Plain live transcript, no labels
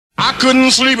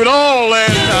couldn't sleep at all last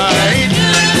night.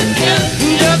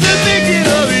 Just thinking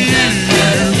of you.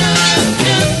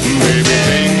 Maybe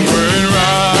things weren't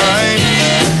right.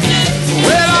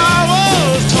 Well, I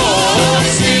was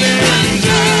tossing and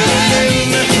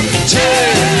turning,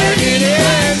 turning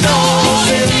and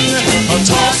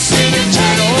tossing and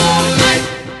turning all night.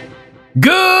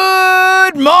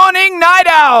 Good morning, night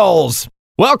owls!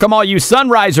 Welcome all you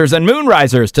sunrisers and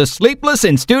moonrisers to Sleepless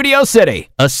in Studio City,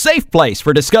 a safe place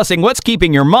for discussing what's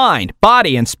keeping your mind,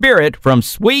 body, and spirit from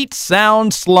sweet,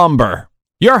 sound slumber.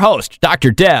 Your host, Dr.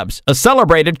 Debs, a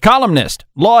celebrated columnist,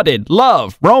 lauded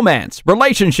love, romance,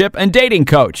 relationship, and dating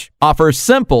coach, offers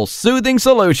simple, soothing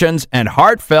solutions and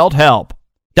heartfelt help.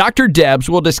 Dr. Debs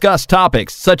will discuss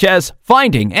topics such as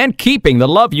finding and keeping the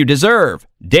love you deserve,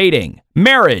 dating,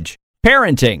 marriage,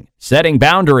 parenting, setting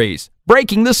boundaries,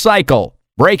 breaking the cycle,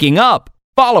 breaking up,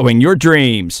 following your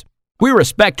dreams. We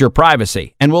respect your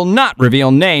privacy and will not reveal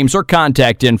names or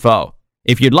contact info.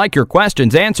 If you'd like your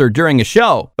questions answered during a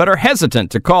show but are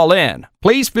hesitant to call in,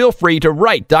 please feel free to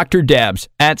write Dr. Debs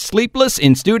at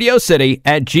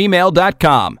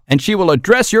sleeplessinstudiocity@gmail.com and she will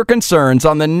address your concerns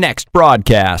on the next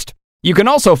broadcast. You can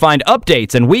also find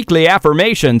updates and weekly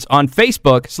affirmations on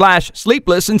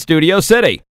Facebook/Sleepless in Studio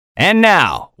City. And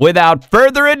now, without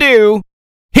further ado,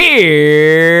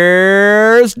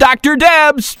 here's Dr.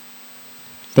 Debs.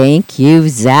 Thank you,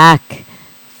 Zach,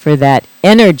 for that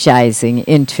energizing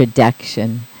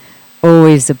introduction.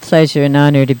 Always a pleasure and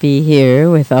honor to be here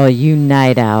with all you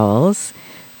night owls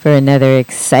for another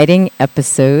exciting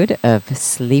episode of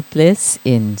Sleepless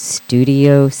in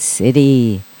Studio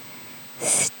City.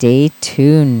 Stay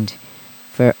tuned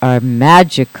for our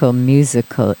magical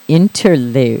musical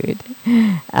interlude.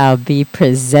 I'll be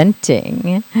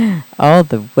presenting all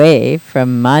the way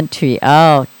from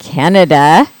Montreal,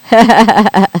 Canada,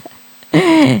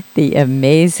 the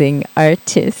amazing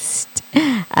artist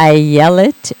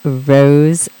Ayelet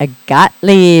Rose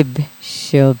Gottlieb.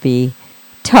 She'll be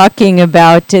talking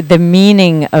about the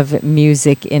meaning of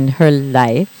music in her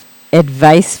life,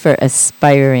 advice for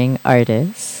aspiring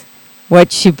artists,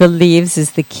 what she believes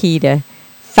is the key to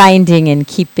finding and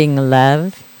keeping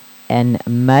love, and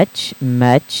much,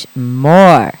 much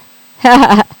more.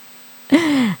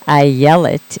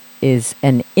 Ayelet is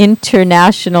an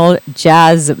international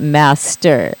jazz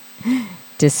master,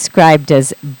 described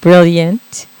as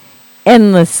brilliant,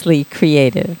 endlessly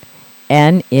creative,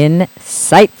 and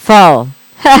insightful.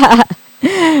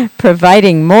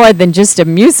 Providing more than just a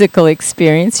musical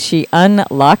experience, she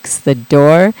unlocks the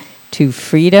door to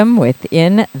freedom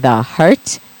within the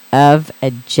heart of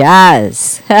a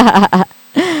jazz.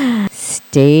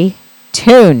 Stay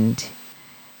tuned.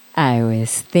 I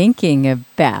was thinking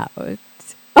about,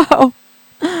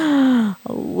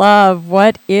 love.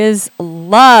 What is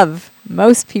love?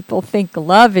 Most people think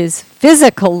love is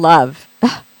physical love.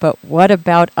 But what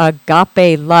about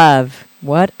agape love?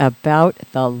 What about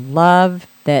the love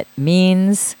that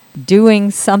means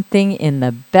doing something in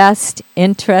the best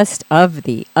interest of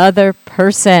the other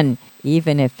person,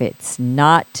 even if it's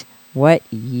not what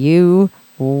you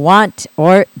want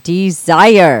or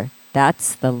desire?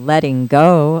 That's the letting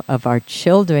go of our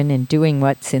children and doing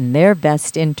what's in their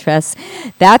best interests.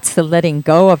 That's the letting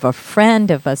go of a friend,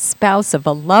 of a spouse, of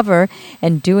a lover,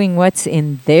 and doing what's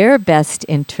in their best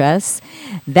interests.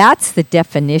 That's the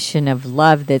definition of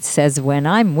love that says, when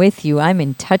I'm with you, I'm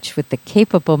in touch with the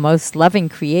capable, most loving,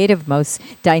 creative, most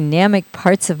dynamic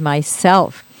parts of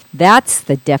myself. That's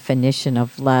the definition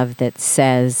of love that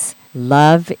says,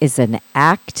 love is an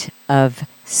act of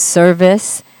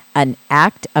service, an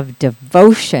act of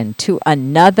devotion to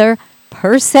another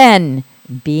person,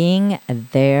 being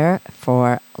there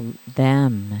for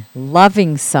them.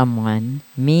 Loving someone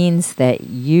means that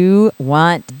you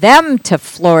want them to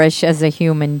flourish as a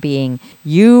human being.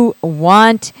 You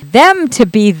want them to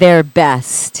be their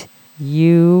best.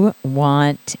 You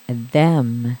want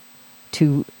them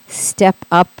to step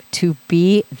up to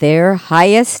be their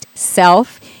highest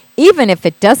self, even if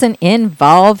it doesn't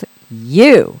involve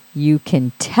you. You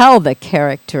can tell the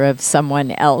character of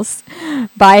someone else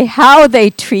by how they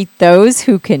treat those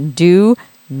who can do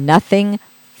nothing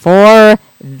for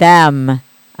them.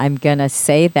 I'm going to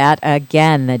say that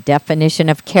again, the definition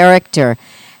of character.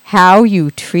 How you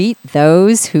treat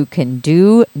those who can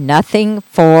do nothing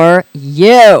for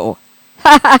you.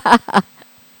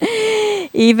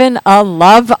 Even a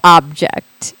love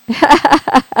object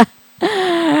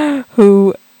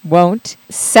who won't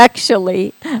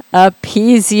sexually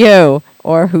appease you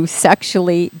or who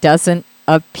sexually doesn't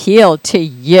appeal to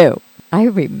you. I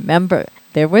remember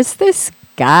there was this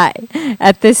guy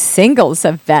at this singles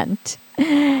event.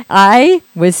 I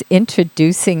was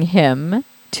introducing him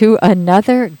to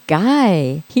another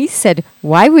guy. He said,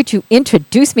 "Why would you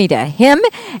introduce me to him?"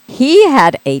 He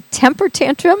had a temper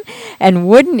tantrum and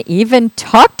wouldn't even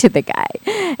talk to the guy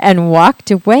and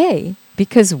walked away.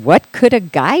 Because what could a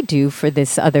guy do for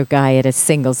this other guy at a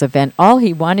singles event? All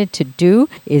he wanted to do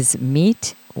is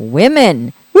meet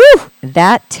women. Woo!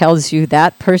 That tells you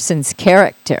that person's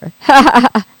character.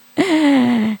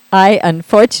 I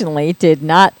unfortunately did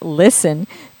not listen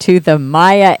to the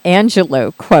Maya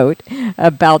Angelou quote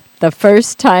about the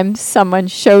first time someone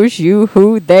shows you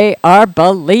who they are,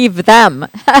 believe them.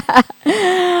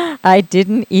 I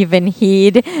didn't even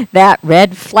heed that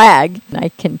red flag. I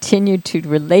continued to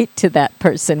relate to that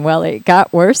person. Well, it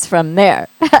got worse from there.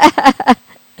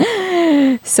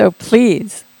 So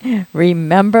please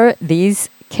remember these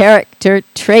character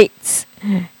traits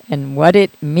and what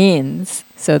it means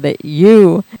so that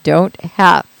you don't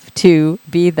have to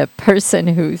be the person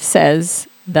who says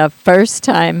the first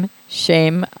time,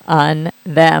 shame on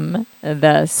them.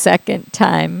 The second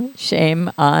time,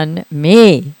 shame on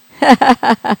me.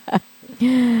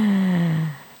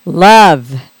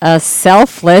 Love, a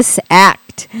selfless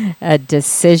act, a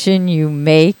decision you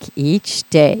make each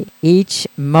day, each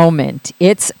moment.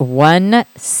 It's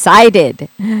one-sided.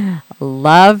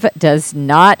 Love does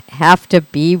not have to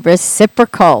be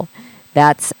reciprocal.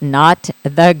 That's not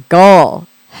the goal.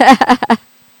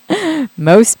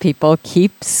 Most people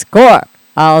keep score.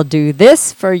 I'll do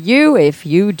this for you if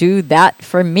you do that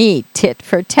for me. Tit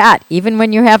for tat. Even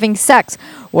when you're having sex.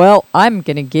 Well, I'm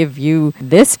going to give you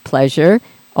this pleasure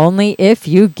only if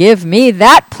you give me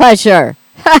that pleasure.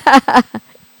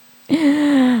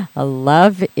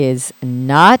 Love is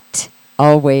not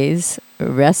always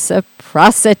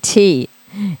reciprocity.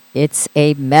 It's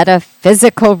a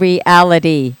metaphysical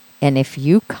reality. And if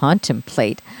you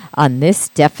contemplate on this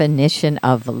definition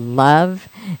of love,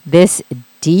 this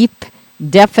deep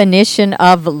definition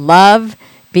of love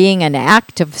being an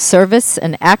act of service,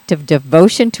 an act of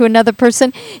devotion to another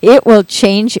person, it will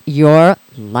change your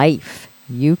life.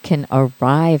 You can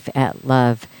arrive at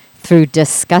love through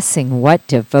discussing what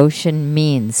devotion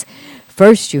means.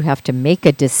 First, you have to make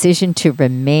a decision to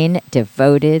remain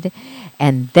devoted,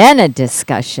 and then a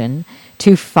discussion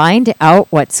to find out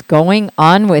what's going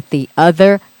on with the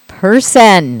other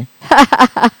person.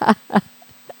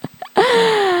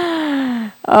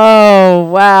 Oh,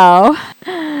 wow.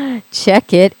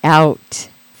 Check it out.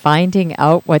 Finding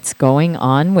out what's going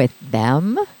on with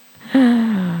them.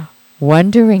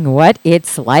 Wondering what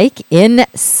it's like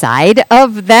inside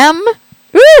of them.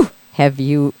 Ooh! Have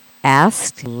you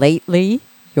asked lately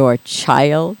your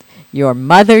child, your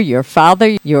mother, your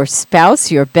father, your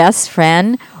spouse, your best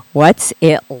friend, what's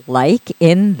it like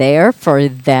in there for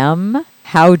them?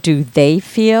 How do they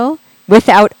feel?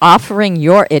 Without offering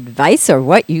your advice or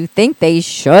what you think they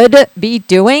should be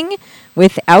doing,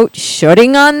 without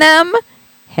shooting on them?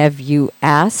 Have you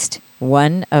asked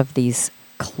one of these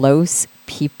close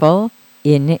people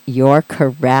in your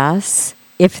karass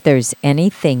if there's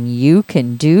anything you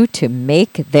can do to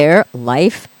make their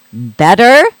life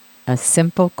better? A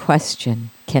simple question.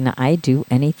 Can I do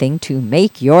anything to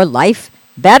make your life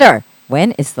better?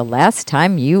 When is the last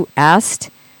time you asked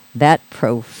that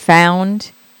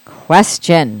profound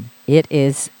question? It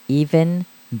is even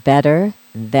better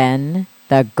than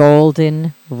the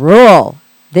golden rule.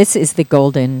 This is the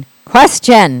golden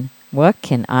question. What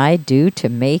can I do to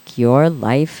make your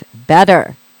life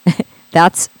better?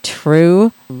 That's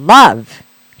true love.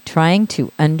 Trying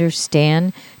to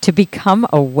understand, to become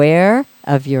aware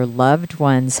of your loved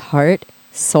one's heart,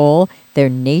 soul, their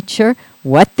nature,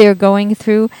 what they're going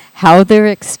through, how they're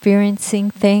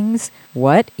experiencing things,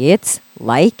 what it's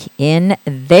like in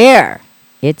there.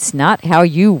 It's not how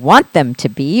you want them to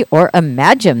be or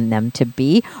imagine them to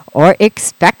be or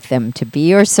expect them to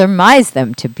be or surmise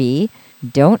them to be.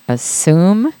 Don't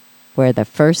assume where the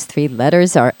first three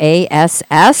letters are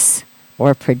ASS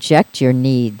or project your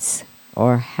needs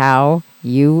or how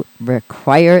you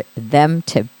require them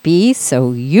to be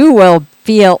so you will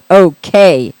feel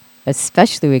okay,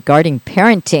 especially regarding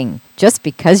parenting. Just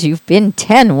because you've been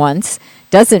 10 once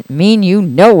doesn't mean you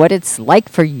know what it's like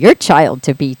for your child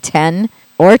to be 10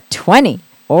 or 20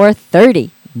 or 30.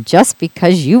 Just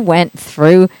because you went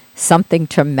through something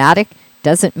traumatic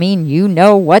doesn't mean you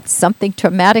know what something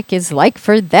traumatic is like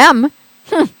for them.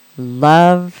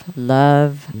 Love,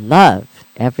 love, love.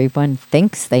 Everyone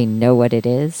thinks they know what it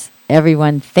is.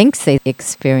 Everyone thinks they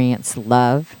experience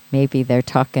love. Maybe they're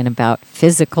talking about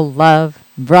physical love,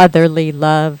 brotherly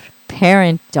love,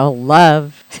 parental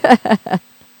love,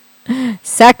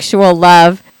 sexual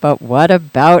love. But what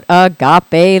about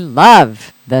agape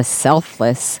love, the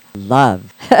selfless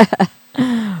love?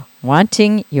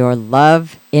 wanting your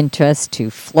love interest to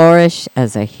flourish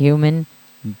as a human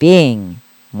being,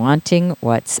 wanting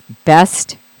what's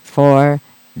best for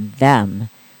them,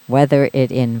 whether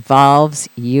it involves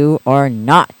you or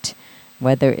not,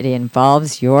 whether it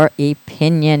involves your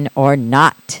opinion or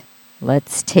not.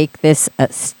 Let's take this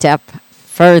a step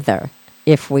further.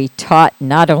 If we taught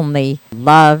not only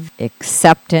love,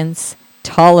 acceptance,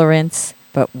 tolerance,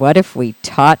 but what if we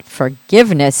taught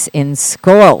forgiveness in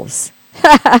schools?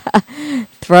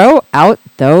 Throw out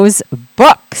those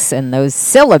books and those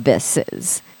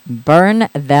syllabuses. Burn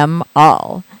them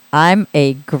all. I'm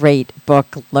a great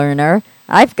book learner.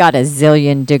 I've got a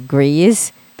zillion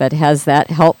degrees, but has that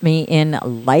helped me in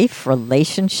life,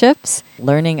 relationships,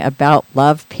 learning about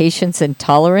love, patience, and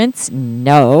tolerance?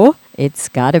 No, it's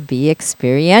got to be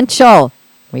experiential.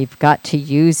 We've got to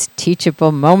use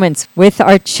teachable moments with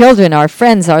our children, our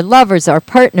friends, our lovers, our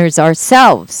partners,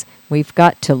 ourselves. We've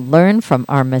got to learn from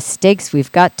our mistakes.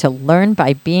 We've got to learn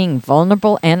by being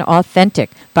vulnerable and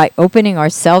authentic, by opening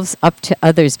ourselves up to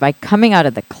others, by coming out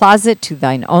of the closet to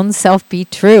thine own self be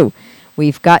true.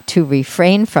 We've got to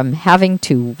refrain from having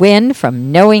to win,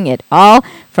 from knowing it all,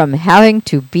 from having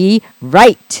to be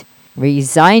right.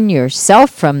 Resign yourself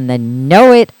from the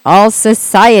know-it-all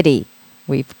society.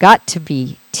 We've got to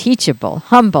be teachable,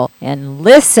 humble, and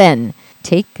listen.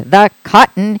 Take the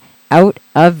cotton out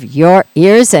of your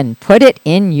ears and put it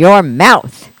in your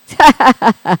mouth.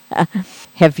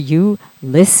 Have you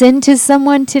listened to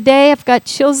someone today? I've got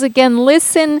chills again.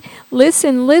 Listen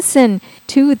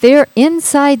to their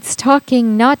insides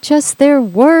talking, not just their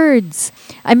words.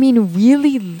 I mean,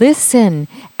 really listen.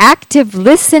 Active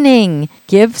listening.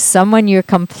 Give someone your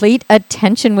complete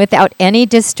attention without any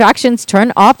distractions.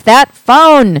 Turn off that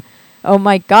phone. Oh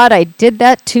my God, I did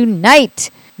that tonight.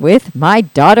 With my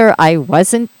daughter, I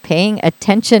wasn't paying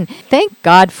attention. Thank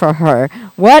God for her.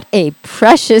 What a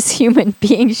precious human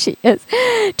being she is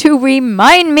to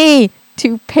remind me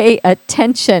to pay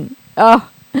attention. Oh,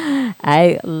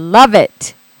 I love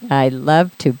it. I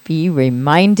love to be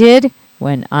reminded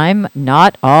when I'm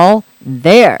not all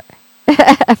there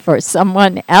for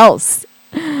someone else.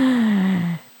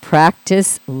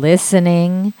 Practice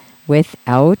listening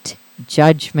without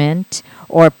judgment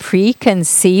or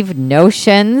preconceived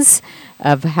notions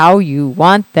of how you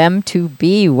want them to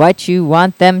be, what you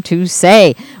want them to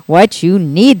say, what you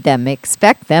need them,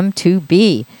 expect them to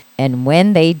be. And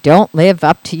when they don't live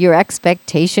up to your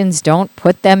expectations, don't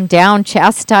put them down,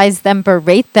 chastise them,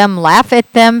 berate them, laugh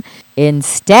at them.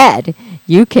 Instead,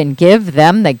 you can give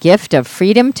them the gift of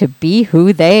freedom to be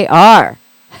who they are.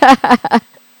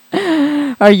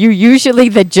 Are you usually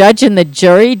the judge and the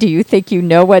jury? Do you think you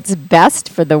know what's best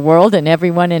for the world and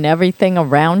everyone and everything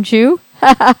around you?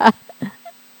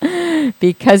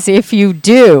 Because if you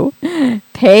do,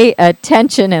 pay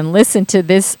attention and listen to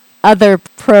this other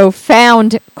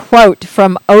profound quote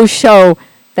from Osho,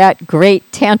 that great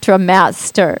Tantra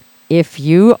master. If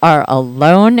you are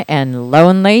alone and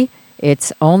lonely,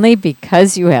 it's only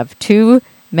because you have too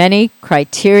many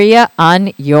criteria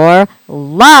on your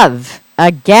love.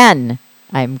 Again,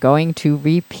 I'm going to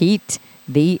repeat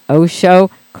the Osho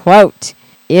quote.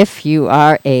 If you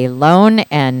are alone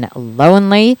and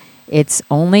lonely, it's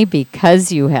only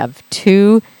because you have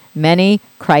too many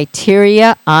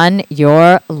criteria on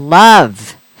your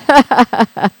love.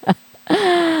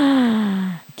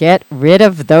 Get rid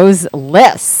of those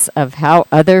lists of how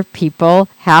other people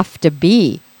have to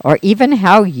be, or even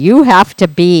how you have to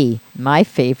be. My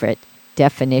favorite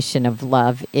definition of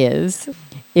love is,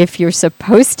 if you're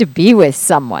supposed to be with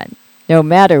someone, no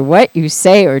matter what you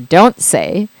say or don't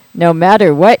say, no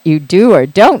matter what you do or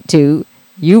don't do,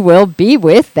 you will be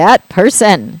with that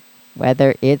person.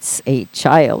 Whether it's a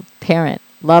child, parent,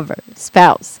 lover,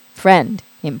 spouse, friend,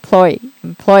 employee,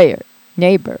 employer,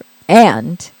 neighbor.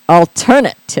 And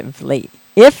alternatively,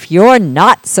 if you're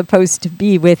not supposed to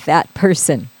be with that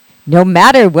person, no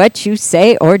matter what you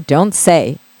say or don't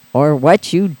say, or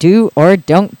what you do or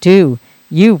don't do,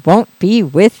 you won't be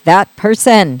with that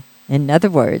person. In other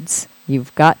words,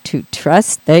 you've got to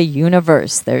trust the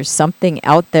universe. There's something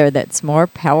out there that's more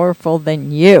powerful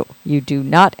than you. You do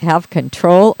not have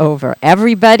control over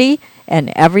everybody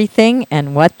and everything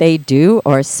and what they do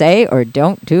or say or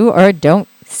don't do or don't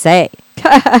say.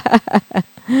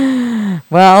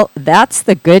 Well, that's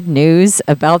the good news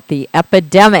about the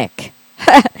epidemic.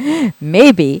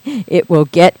 Maybe it will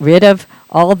get rid of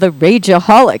all the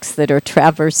rageaholics that are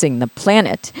traversing the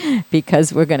planet,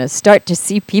 because we're going to start to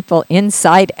see people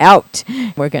inside out.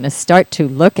 We're going to start to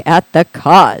look at the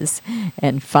cause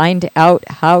and find out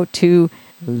how to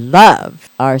love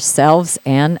ourselves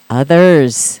and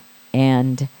others,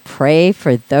 and pray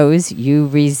for those you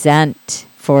resent.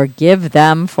 Forgive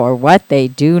them for what they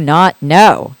do not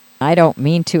know. I don't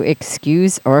mean to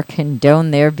excuse or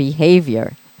condone their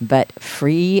behavior, but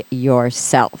free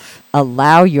yourself.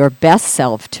 Allow your best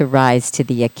self to rise to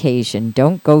the occasion.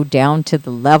 Don't go down to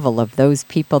the level of those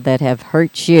people that have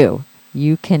hurt you.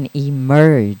 You can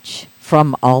emerge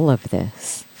from all of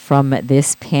this, from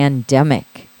this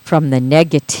pandemic, from the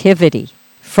negativity,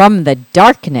 from the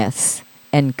darkness,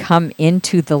 and come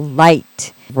into the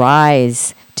light.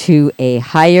 Rise to a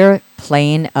higher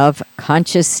plane of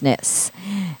consciousness.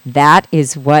 That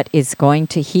is what is going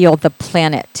to heal the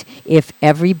planet. If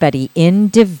everybody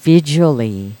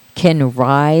individually can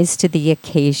rise to the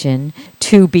occasion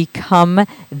to become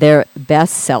their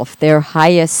best self, their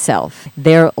highest self,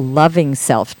 their loving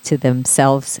self to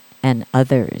themselves and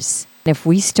others. If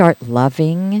we start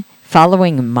loving,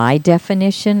 following my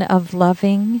definition of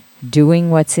loving, doing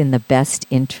what's in the best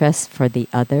interest for the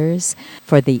others,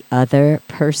 for the other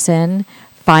person,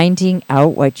 finding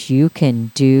out what you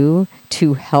can do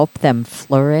to help them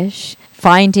flourish,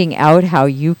 finding out how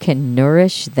you can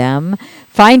nourish them,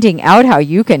 finding out how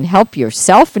you can help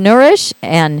yourself nourish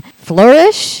and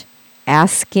flourish,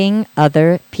 asking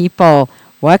other people,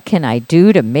 what can I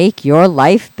do to make your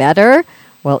life better?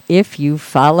 Well, if you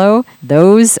follow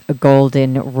those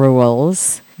golden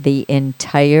rules, the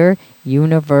entire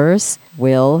universe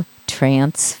will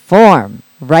transform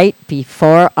right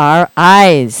before our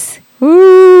eyes.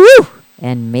 Woo!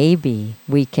 And maybe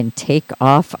we can take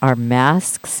off our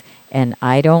masks, and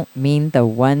I don't mean the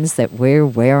ones that we're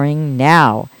wearing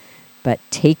now, but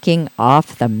taking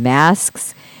off the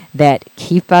masks that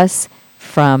keep us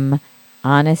from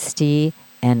honesty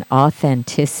and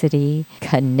authenticity,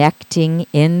 connecting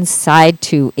inside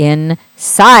to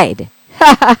inside.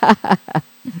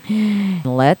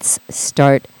 Let's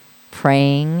start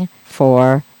praying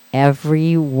for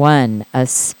everyone,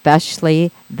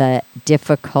 especially the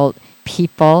difficult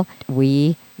people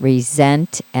we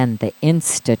resent and the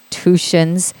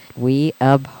institutions we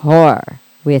abhor.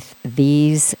 With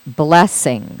these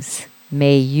blessings,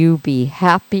 may you be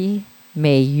happy,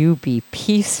 may you be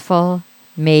peaceful,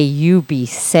 may you be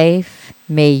safe,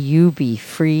 may you be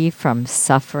free from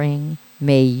suffering,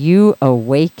 may you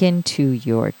awaken to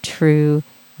your true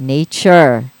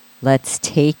nature. Let's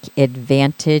take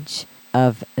advantage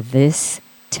of this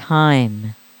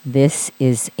time. This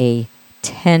is a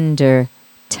tender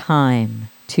time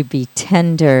to be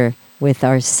tender with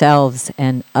ourselves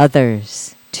and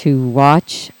others, to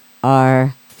watch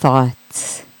our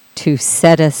thoughts, to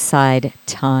set aside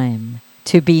time,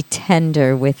 to be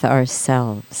tender with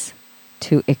ourselves,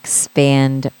 to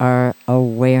expand our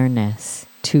awareness,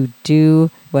 to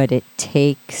do what it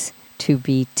takes to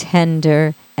be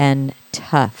tender and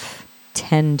tough,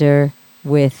 tender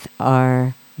with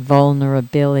our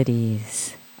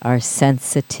vulnerabilities, our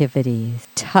sensitivities,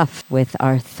 tough with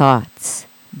our thoughts.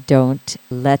 Don't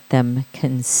let them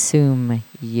consume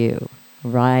you.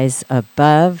 Rise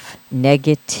above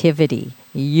negativity.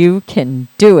 You can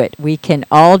do it. We can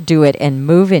all do it and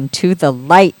move into the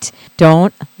light.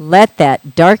 Don't let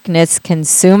that darkness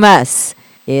consume us.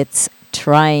 It's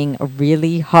trying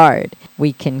really hard.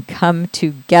 We can come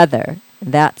together.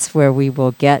 That's where we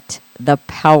will get the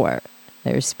power.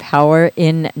 There's power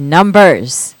in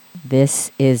numbers.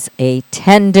 This is a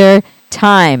tender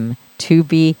time to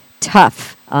be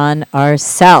tough on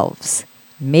ourselves,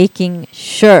 making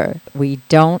sure we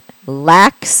don't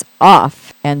lax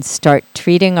off and start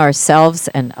treating ourselves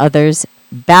and others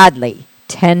badly.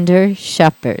 Tender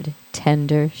shepherd,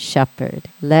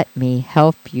 let me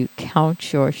help you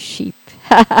count your sheep.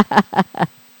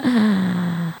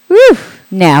 Whew.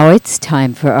 Now it's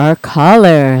time for our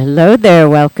caller. Hello there.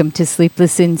 Welcome to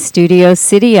Sleepless in Studio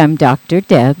City. I'm Dr.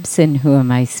 Debs, and who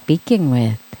am I speaking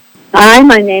with? Hi,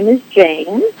 my name is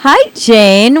Jane. Hi,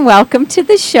 Jane. Welcome to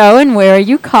the show, and where are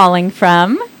you calling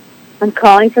from? I'm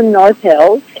calling from North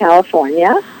Hills,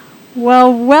 California.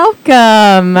 Well,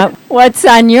 welcome. What's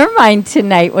on your mind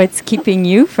tonight? What's keeping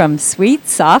you from sweet,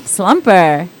 soft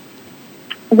slumber?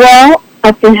 Well,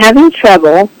 I've been having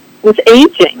trouble with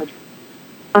aging.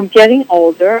 I'm getting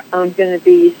older. I'm going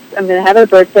to have a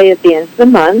birthday at the end of the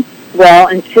month, well,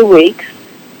 in 2 weeks.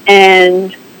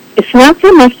 And it's not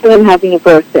so much that I'm having a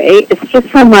birthday. It's just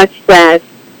so much that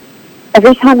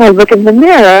every time I look in the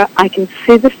mirror, I can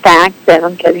see the fact that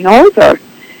I'm getting older.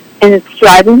 And it's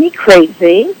driving me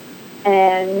crazy.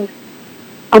 And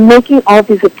I'm making all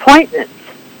these appointments,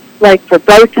 like for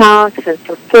Botox and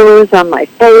for fillers on my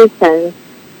face. And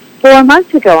 4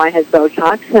 months ago, I had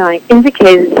Botox, and I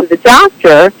indicated to the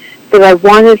doctor that I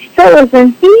wanted fillers,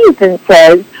 and he even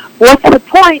said, "What's the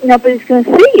point? Nobody's going to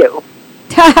see you."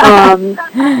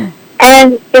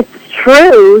 And it's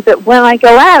true that when I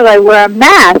go out, I wear a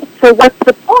mask, so what's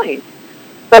the point?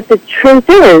 But the truth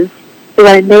is that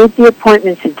I made the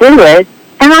appointment to do it,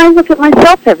 and I look at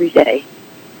myself every day.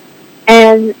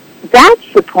 And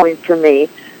that's the point for me.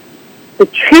 The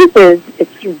truth is,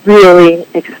 it's really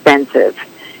expensive.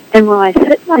 And when I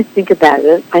sit and I think about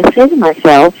it, I say to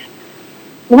myself,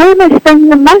 why am I spending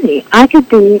the money? I could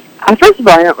be, first of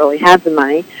all, I don't really have the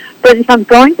money, but if I'm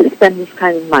going to spend this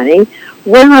kind of money,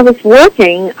 when I was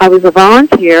working, I was a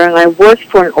volunteer, and I worked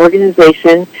for an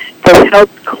organization that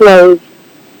helped clothe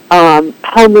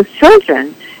homeless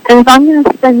children. And if I'm going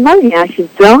to spend money, I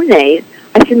should donate.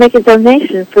 I should make a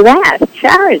donation for that,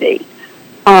 charity.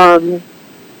 And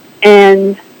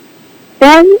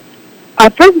then,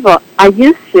 first of all, I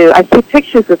took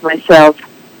pictures of myself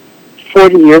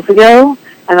 40 years ago,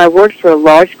 and I worked for a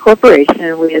large corporation,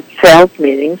 and we had sales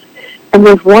meetings, and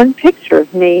there's one picture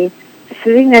of me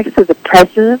sitting next to the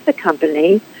president of the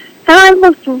company, and I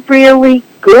looked really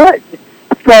good.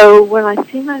 So when I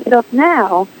see myself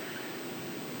now,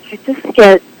 I just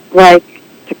get,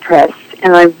 depressed,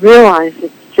 and I realize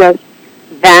it's just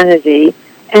vanity,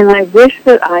 and I wish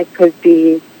that I could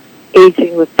be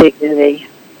aging with dignity.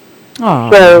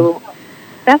 Aww. So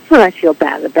that's what I feel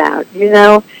bad about,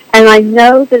 and I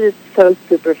know that it's so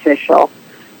superficial,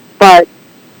 but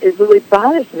it really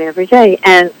bothers me every day.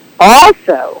 And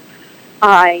also,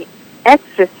 I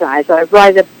exercise. I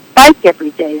ride a bike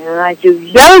every day, and I do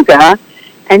yoga,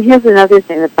 and here's another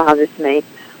thing that bothers me.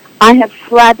 I have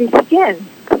flabby skin.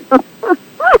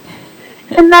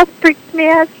 And that freaks me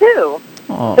out, too.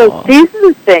 Aww. So these are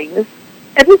the things.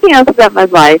 Everything else about my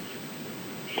life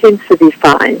seems to be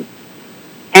fine.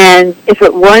 And if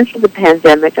it weren't for the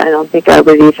pandemic, I don't think I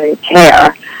would even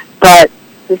care. But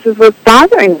this is what's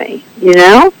bothering me,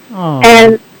 Aww.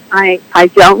 And I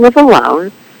don't live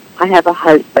alone. I have a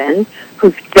husband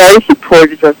who's very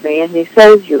supportive of me, and he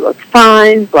says, you look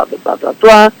fine, blah, blah, blah, blah,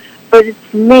 blah. But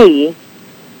it's me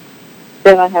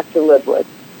that I have to live with.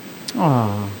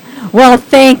 Oh, well,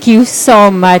 thank you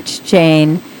so much,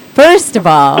 Jane. First of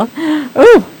all,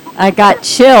 I got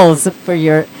chills for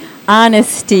your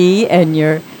honesty and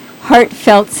your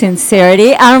heartfelt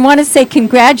sincerity. I want to say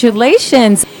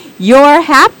congratulations. You're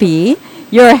happy.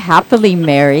 You're happily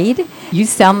married. You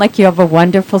sound like you have a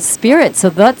wonderful spirit, so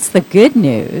that's the good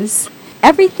news.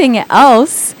 Everything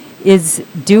else is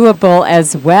doable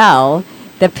as well.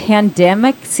 The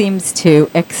pandemic seems to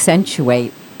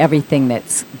accentuate everything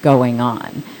that's going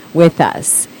on with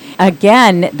us.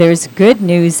 Again, there's good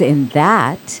news in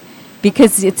that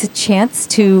because it's a chance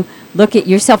to look at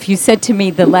yourself. You said to me,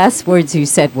 the last words you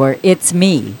said were, it's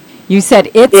me. You said,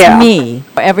 it's me.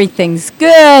 Everything's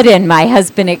good, and my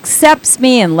husband accepts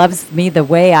me and loves me the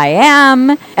way I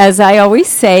am. As I always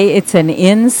say, it's an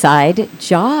inside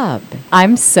job.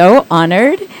 I'm so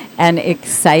honored and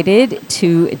excited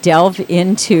to delve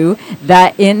into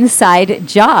that inside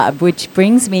job, which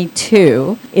brings me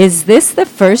to, is this the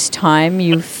first time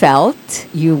you felt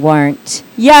you weren't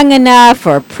young enough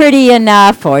or pretty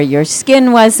enough, or your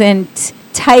skin wasn't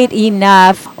tight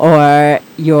enough, or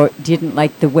you didn't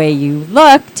like the way you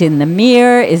looked in the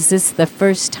mirror? Is this the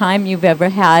first time you've ever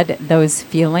had those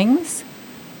feelings?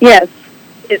 Yes,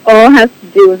 it all has to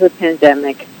do with the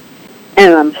pandemic.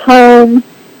 And I'm home,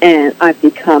 and I've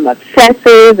become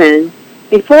obsessive, and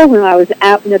before, when I was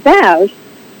out and about,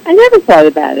 I never thought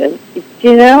about it.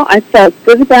 I felt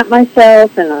good about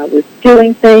myself, and I was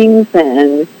doing things,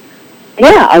 and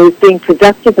I was being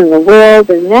productive in the world,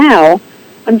 and now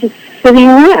I'm just sitting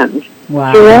around.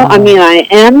 Wow. I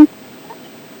am,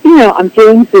 I'm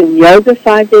doing Zoom yoga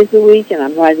 5 days a week, and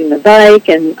I'm riding the bike,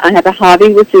 and I have a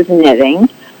hobby, which is knitting,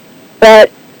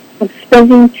 but I'm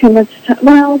spending too much time.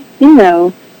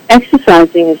 Well,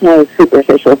 exercising is not a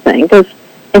superficial thing, because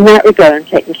in that regard, I'm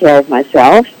taking care of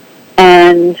myself,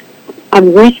 and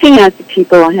I'm reaching out to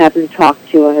people I haven't talked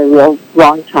to in a real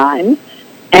long time,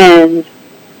 and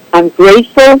I'm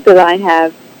grateful that I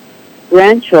have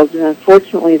grandchildren.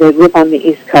 Unfortunately, they live on the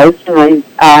East Coast, and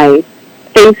I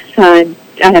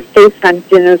have FaceTime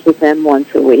dinners with them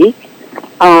once a week.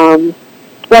 But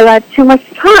I have too much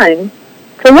time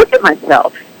to look at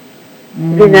myself,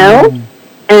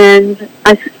 and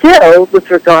I still, with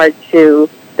regard to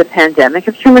the pandemic,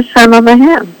 have too much time on my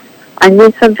hands. I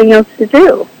need something else to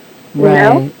do.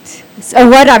 Right. So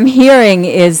what I'm hearing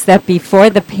is that before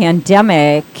the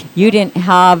pandemic, you didn't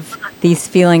have these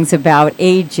feelings about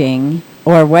aging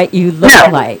or what you look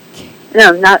like.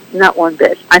 No, not one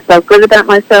bit. I felt good about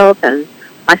myself, and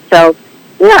I felt,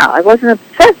 I wasn't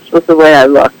obsessed with the way I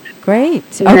looked. Great.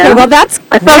 Okay, well, that's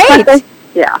great.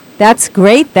 Yeah. That's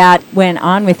great that went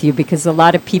on with you, because a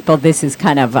lot of people, this is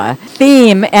kind of a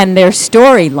theme and their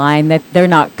storyline that they're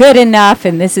not good enough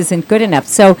and this isn't good enough.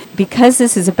 So because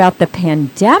this is about the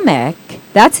pandemic,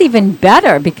 that's even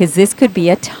better, because this could be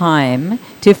a time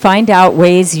to find out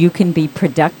ways you can be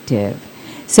productive.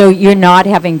 So you're not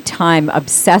having time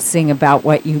obsessing about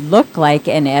what you look like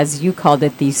and, as you called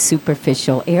it, these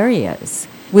superficial areas.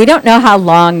 We don't know how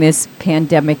long this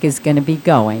pandemic is going to be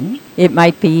going. It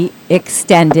might be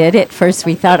extended. At first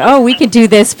we thought, oh, we could do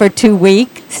this for 2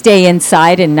 weeks, stay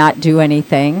inside and not do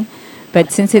anything.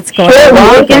 But since it's going Sure, in the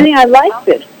longer... beginning, I liked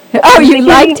it. Oh, you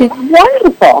liked it?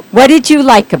 Wonderful. What did you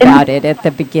like about it at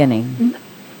the beginning?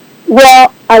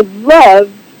 Well, I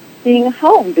loved being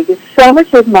home, because so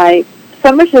much of my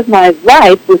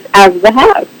life was out of the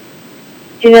house.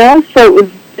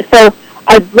 So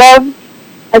I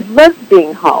loved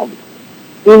being home.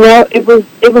 It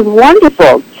was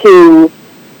wonderful to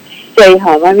stay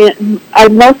home. I mean, I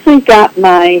mostly got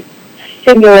my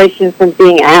stimulation from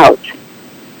being out.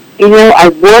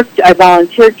 I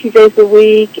volunteered 2 days a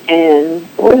week, and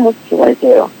what else do I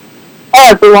do? Oh,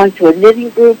 I belonged to a knitting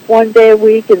group 1 day a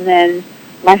week, and then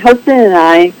my husband and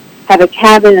I have a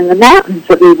cabin in the mountains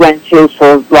that we went to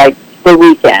for, the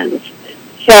weekends.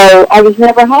 So I was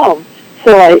never home.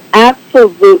 So I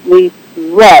absolutely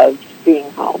loved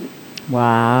being home.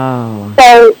 Wow.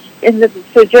 So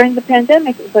during the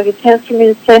pandemic, it was like a chance for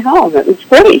me to stay home. It was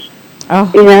great.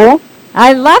 Oh.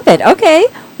 I love it. Okay.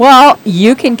 Well,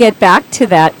 you can get back to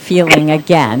that feeling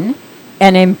again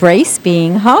and embrace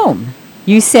being home.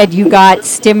 You said you got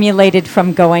stimulated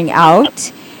from going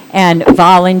out and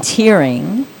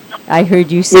volunteering. I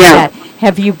heard you say that.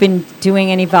 Have you been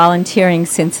doing any volunteering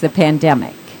since the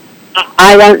pandemic?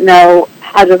 I don't know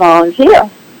how to volunteer.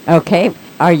 Okay.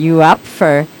 Are you up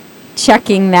for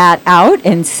checking that out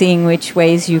and seeing which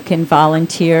ways you can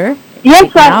volunteer?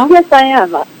 Yes, I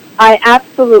am. I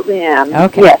absolutely am.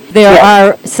 Okay. Yes, There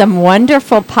are some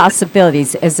wonderful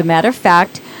possibilities. As a matter of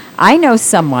fact, I know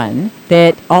someone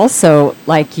that also,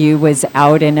 like you, was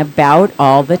out and about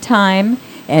all the time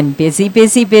and busy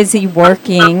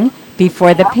working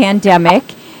before the pandemic,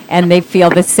 and they feel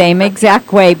the same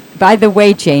exact way. By the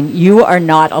way, Jane, you are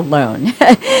not alone.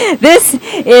 This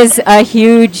is a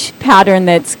huge pattern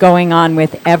that's going on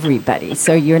with everybody,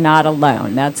 so you're not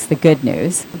alone. That's the good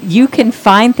news. You can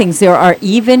find things. There are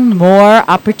even more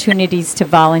opportunities to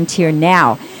volunteer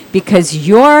now, because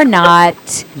you're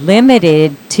not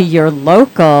limited to your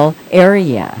local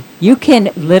area. You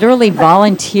can literally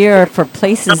volunteer for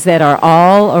places that are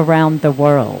all around the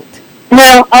world.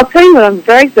 Well, I'll tell you what I'm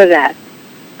very good at.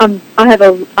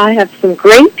 I have some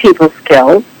great people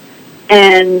skills,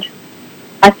 and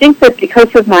I think that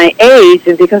because of my age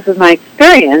and because of my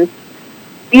experience,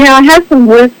 I have some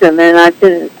wisdom, and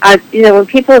when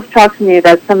people have talked to me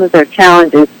about some of their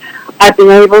challenges, I've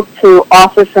been able to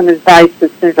offer some advice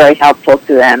that's been very helpful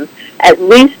to them, at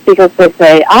least because they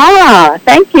say,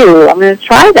 thank you, I'm going to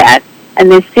try that.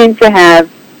 And they seem to have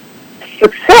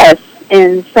success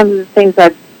in some of the things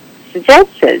I've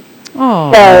suggested.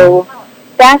 Oh. So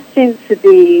that seems to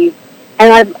be,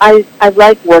 and I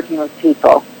like working with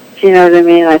people. Do you know what I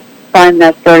mean? I find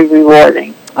that very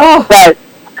rewarding. Oh. But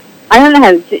I don't know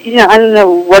how to, I don't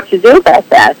know what to do about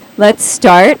that. Let's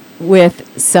start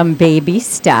with some baby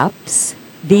steps.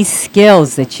 These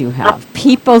skills that you have,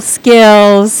 people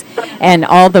skills and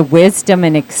all the wisdom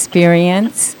and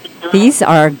experience, these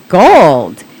are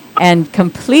gold and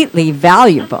completely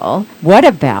valuable. What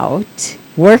about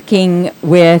working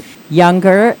with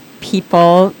younger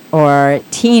people or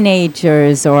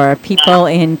teenagers or people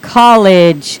in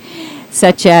college,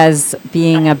 such as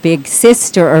being a big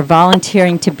sister or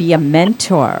volunteering to be a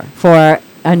mentor for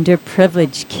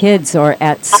underprivileged kids or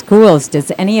at schools?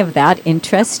 Does any of that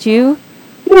interest you?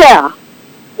 Yeah,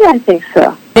 I think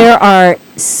so. There are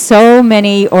so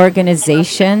many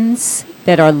organizations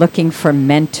that are looking for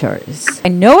mentors. I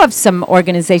know of some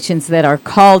organizations that are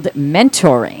called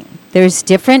mentoring. There's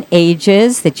different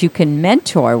ages that you can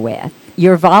mentor with.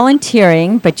 You're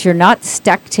volunteering, but you're not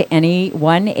stuck to any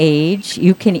one age.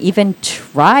 You can even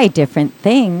try different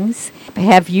things.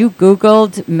 Have you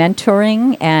Googled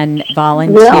mentoring and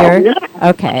volunteer? No.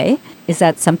 Okay. Is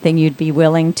that something you'd be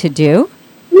willing to do?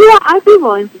 Yeah, I'd be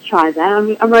willing to try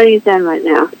that. I'm writing it down right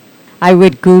now. I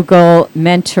would Google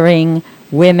mentoring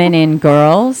women and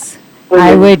girls.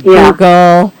 I would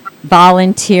Google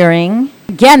volunteering.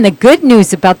 Again, the good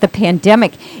news about the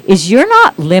pandemic is you're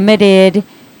not limited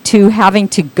to having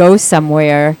to go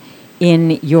somewhere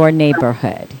in your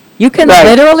neighborhood. You can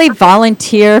literally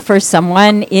volunteer for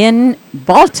someone in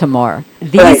Baltimore.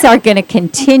 These are going to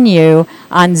continue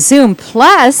on Zoom.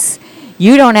 Plus,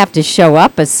 you don't have to show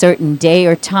up a certain day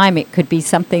or time. It could be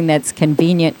something that's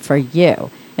convenient for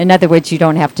you. In other words, you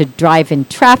don't have to drive in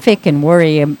traffic and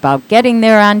worry about getting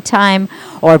there on time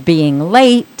or being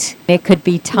late. It could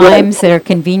be times that are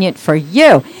convenient for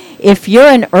you. If you're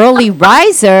an early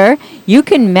riser, you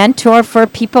can mentor for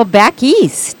people back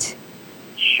east.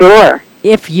 Sure.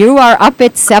 If you are up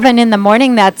at 7 in the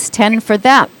morning, that's 10 for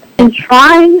them. I'm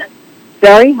trying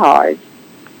very hard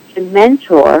to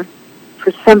mentor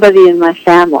for somebody in my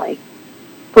family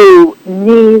who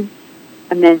needs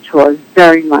a mentor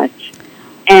very much.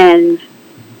 And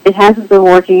it hasn't been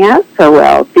working out so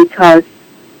well because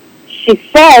she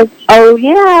says, oh,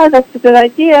 yeah, that's a good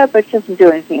idea, but she doesn't do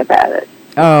anything about it.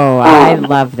 Oh, I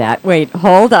love that. Wait,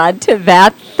 hold on to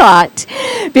that thought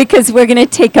because we're going to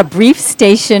take a brief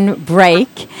station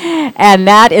break, and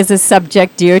that is a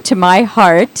subject dear to my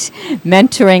heart,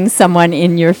 mentoring someone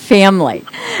in your family.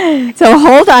 So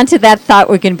hold on to that thought.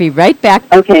 We're going to be right back.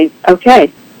 Okay.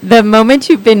 The moment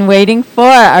you've been waiting for,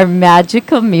 our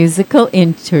magical musical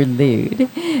interlude,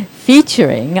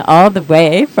 featuring all the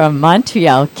way from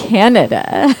Montreal,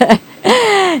 Canada,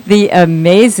 the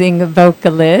amazing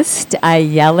vocalist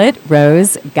Ayelet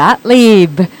Rose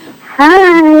Gottlieb.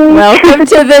 Hi. Welcome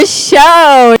to the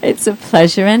show. It's a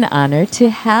pleasure and honor to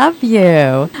have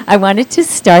you. I wanted to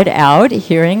start out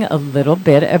hearing a little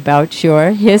bit about your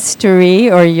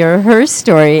history, or her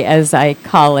story as I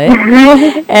call it,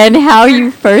 and how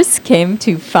you first came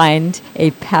to find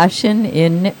a passion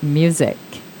in music.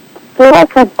 I feel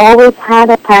like I've always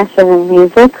had a passion in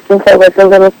music since I was a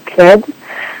little kid.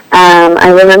 I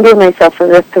remember myself as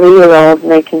a 3-year-old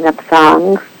making up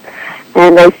songs.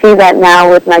 And I see that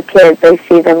now with my kids. I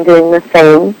see them doing the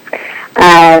same.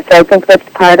 So I think that's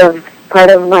part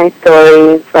of my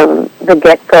story from the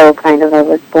get-go. Kind of, I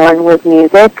was born with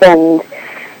music, and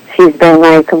she's been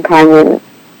my companion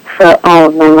for all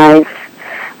of my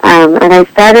life. And I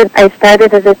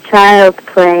started as a child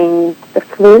playing the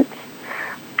flute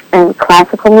and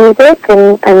classical music,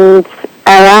 and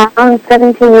around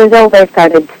 17 years old, I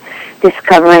started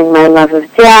discovering my love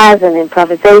of jazz and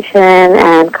improvisation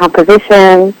and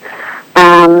composition,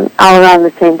 all around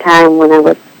the same time when I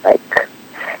was like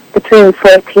between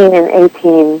 14 and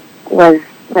 18 was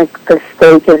like the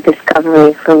stage of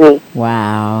discovery for me.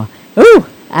 Wow. Ooh,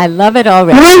 I love it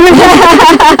already.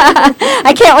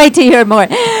 I can't wait to hear more.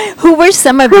 Who were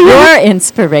some of your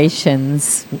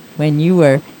inspirations when you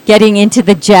were getting into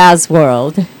the jazz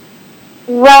world?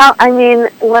 Well, I mean,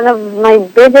 one of my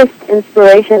biggest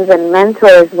inspirations and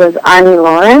mentors was Arnie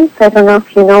Lawrence. I don't know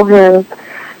if you know him,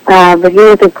 but he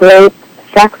was a great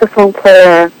saxophone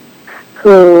player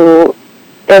who,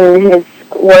 in his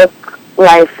work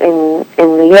life in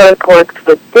New York, worked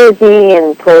with Dizzy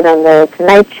and played on The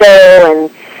Tonight Show, and,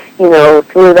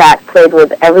 through that played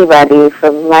with everybody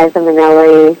from Liza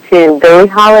Minnelli to Billie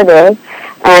Holiday.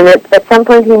 And at some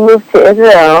point he moved to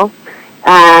Israel.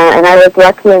 And I was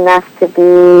lucky enough to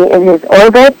be in his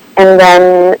orbit and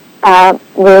then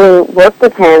really work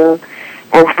with him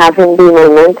and have him be my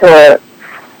mentor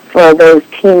for those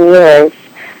teen years.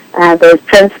 Those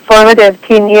transformative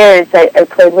teen years, I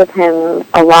played with him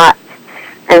a lot.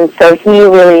 And so he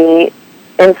really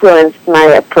influenced my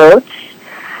approach.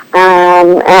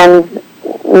 And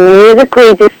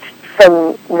musically, just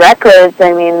from records,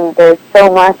 I mean, there's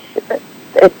so much,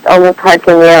 it's almost hard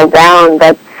to nail down,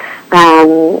 but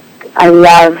I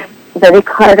love Betty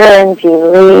Carter and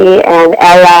Jean Lee and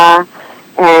Ella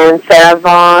and Sarah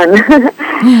Vaughan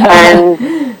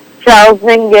and Charles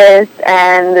Mingus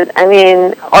and,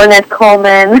 Ornette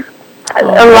Coleman.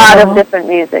 A lot of different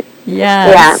music.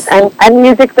 Yes. Yeah, and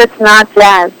music that's not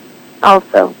jazz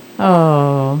also.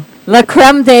 Oh, La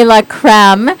Creme de la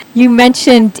Creme. You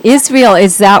mentioned Israel.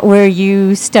 Is that where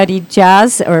you studied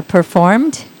jazz or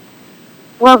performed?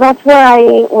 Well, that's where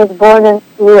I was born and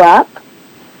grew up.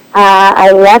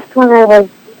 I left when I was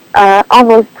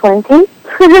almost 20.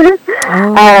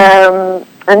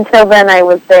 Until then, I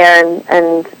was there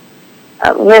and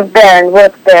lived there and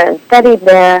worked there and studied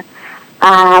there.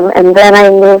 And then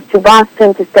I moved to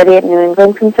Boston to study at New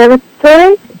England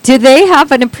Conservatory. Do they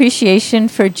have an appreciation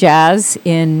for jazz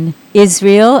in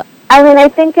Israel? I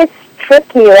think it's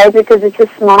tricky, right, because it's a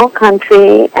small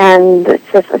country and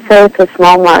it's a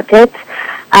small market.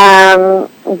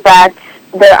 But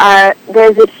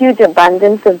there's a huge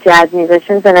abundance of jazz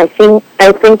musicians, and I think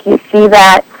you see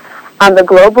that on the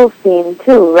global scene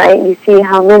too, right? You see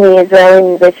how many Israeli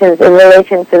musicians, in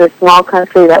relation to the small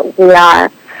country that we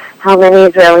are, how many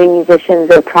Israeli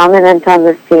musicians are prominent on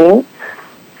the scene.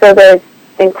 So there's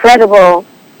incredible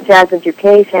jazz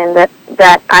education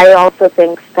that I also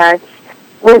think starts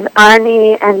with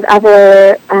Arnie and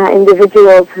other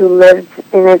individuals who lived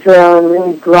in Israel and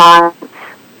really brought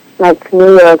like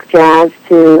New York jazz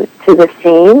to the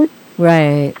scene.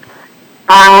 Right.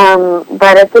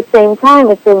 But at the same time,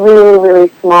 it's a really, really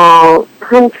small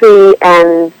country,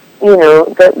 and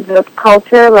the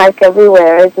culture, like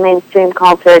everywhere, is mainstream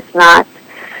culture. It's not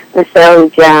necessarily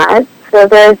jazz. So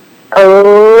there's a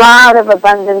lot of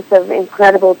abundance of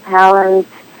incredible talent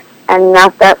and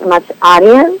not that much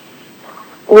audience,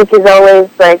 which is always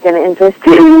like an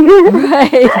interesting,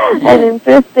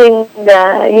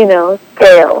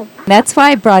 scale. That's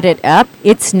why I brought it up.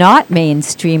 It's not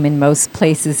mainstream in most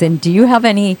places. And do you have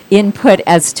any input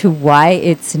as to why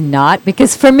it's not?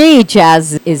 Because for me,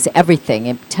 jazz is everything.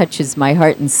 It touches my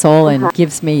heart and soul and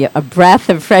gives me a breath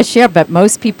of fresh air. But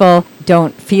most people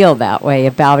don't feel that way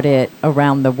about it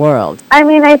around the world. I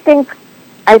mean, I think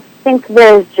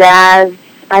there's jazz.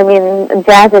 I mean,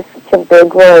 jazz is such a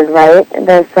big word, right?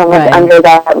 There's so much under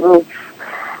that roof.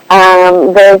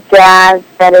 There's jazz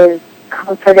that is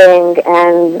comforting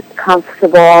and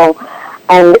comfortable,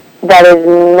 and that is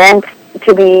meant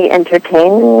to be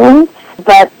entertainment.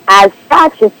 But as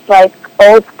such, it's like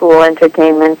old school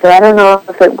entertainment. So I don't know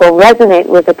if it will resonate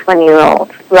with a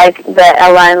 20-year-old, like the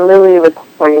Ella and Louie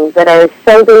recordings that are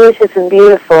so delicious and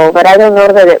beautiful. But I don't know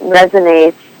that it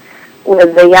resonates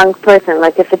with the young person,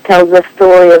 like if it tells the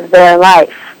story of their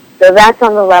life. So that's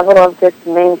on the level of just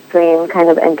mainstream kind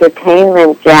of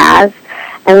entertainment jazz.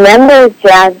 And then there's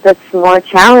jazz that's more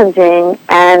challenging,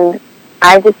 and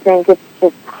I just think it's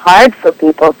just hard for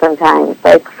people sometimes.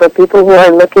 Like for people who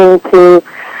are looking to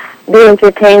be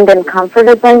entertained and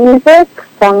comforted by music,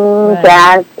 some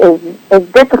jazz is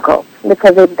difficult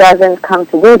because it doesn't come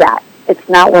to do that. It's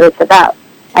not what it's about.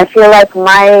 I feel like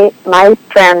my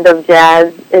trend of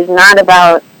jazz is not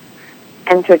about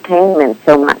entertainment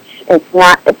so much.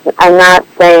 I'm not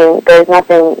saying there's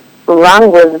nothing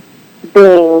wrong with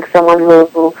being someone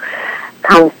who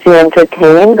comes to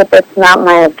entertain, but that's not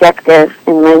my objective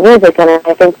in my music. And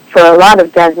I think for a lot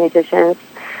of jazz musicians,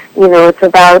 it's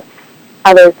about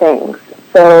other things.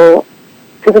 So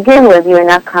to begin with, you're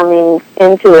not coming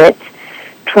into it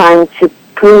trying to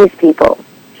please people.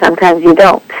 Sometimes you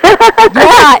don't.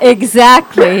 Yeah,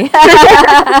 exactly.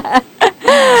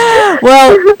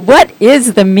 Well, what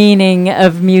is the meaning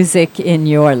of music in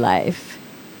your life?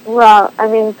 Well, I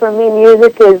mean, for me,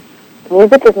 music is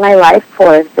my life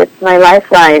force. It's my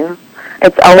lifeline.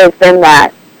 It's always been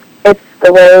that. It's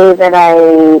the way that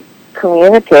I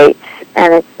communicate,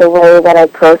 and it's the way that I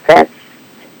process.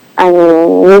 I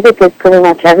mean, music is pretty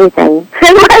much everything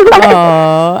in my life.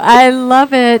 Oh, I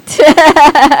love it.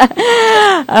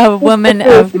 A woman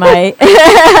of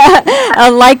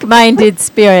a like-minded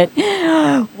spirit.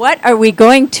 What are we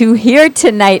going to hear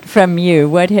tonight from you?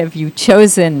 What have you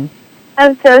chosen?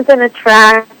 I've chosen a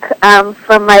track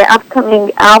from my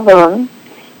upcoming album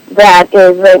that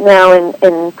is right now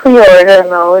in pre-order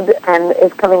mode and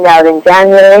is coming out in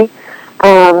January.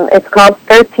 It's called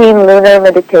 13 Lunar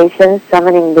Meditations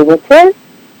Summoning the Witches.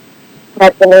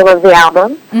 That's the name of the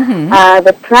album. Mm-hmm.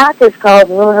 The track is called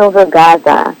Moon Over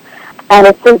Gaza. And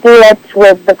it's a duet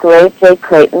with the great Jay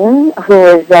Clayton, who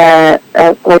is a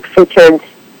featured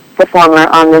performer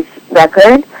on this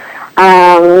record.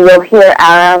 You'll hear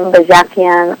Aram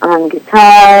Bajakian on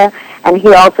guitar, and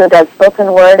he also does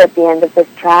spoken word at the end of this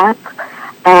track.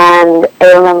 And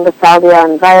Elam Basaldia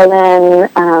on violin,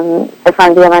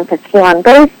 Irfan Diamantaki on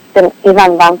bass, and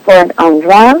Ivan Bamford on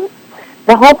drums.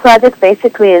 The whole project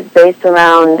basically is based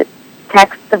around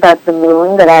texts about the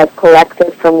moon that I've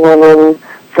collected from women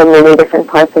from many different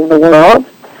parts of the world.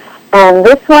 And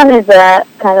this one is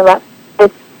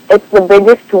it's the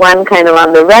biggest one kind of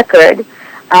on the record,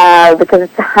 because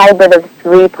it's a hybrid of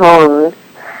 3 poems.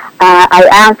 I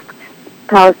asked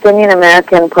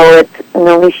Palestinian-American poet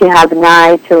Naomi Shihab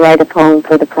Nye to write a poem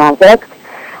for the project.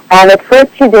 And at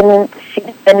first she didn't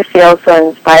feel so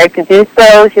inspired to do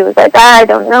so. She was like, I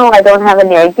don't know, I don't have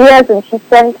any ideas. And she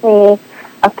sent me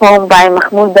a poem by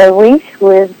Mahmoud Darwish,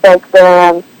 who is like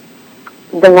the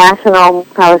national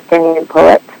Palestinian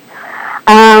poet.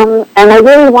 And I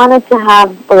really wanted to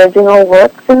have original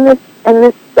works in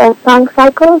this song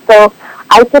cycle. So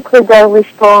I took the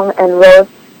Darwish poem and wrote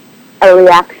a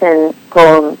reaction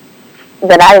poem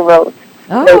that I wrote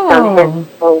based on his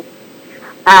poem.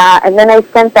 And then I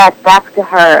sent that back to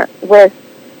her with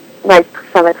like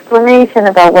some explanation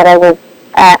about what I was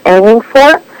aiming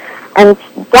for. And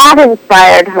that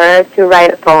inspired her to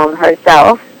write a poem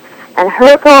herself. And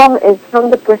her poem is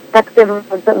from the perspective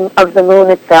of the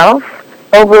moon itself,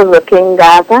 overlooking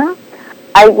Gaza.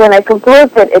 When I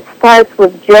composed it, it starts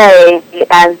with Jay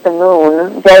as the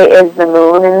moon. Jay is the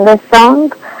moon in this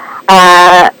song.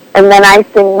 And then I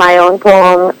sing my own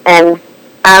poem, and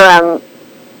Aram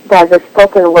does a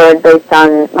spoken word based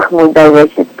on Mahmoud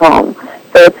Darwish's poem.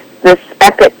 So it's this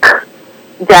epic,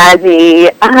 jazzy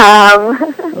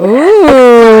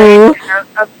Ooh.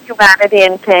 of humanity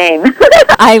and pain.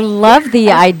 I love the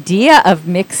idea of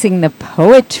mixing the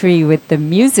poetry with the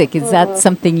music. Is that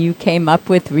something you came up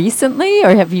with recently,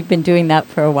 or have you been doing that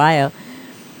for a while?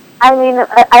 I mean,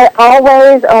 I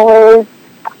always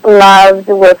loved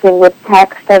working with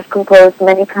text. I've composed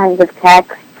many kinds of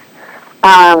texts.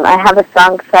 I have a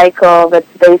song cycle that's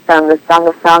based on the Song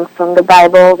of Songs from the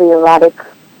Bible, the erotic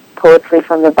poetry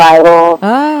from the Bible.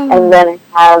 Oh. And then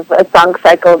I have a song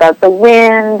cycle about the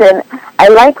wind. And I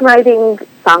like writing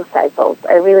song cycles.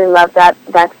 I really love that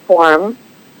form.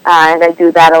 And I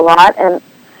do that a lot. And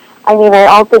I mean, I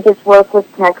also just work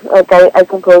with text. Like I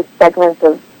compose segments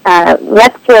of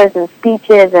lectures and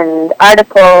speeches and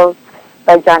articles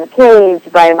by John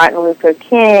Cage, by Martin Luther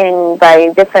King,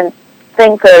 by different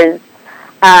thinkers.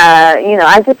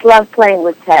 I just love playing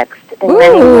with text in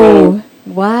many ways.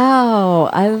 Wow,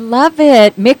 I love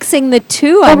it. Mixing the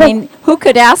two. I mean, who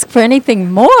could ask for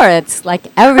anything more? It's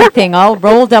like everything all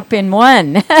rolled up in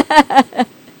one.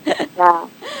 Yeah.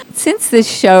 Since this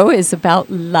show is about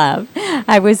love,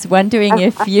 I was wondering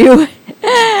if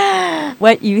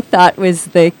what you thought was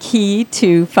the key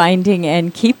to finding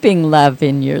and keeping love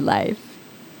in your life.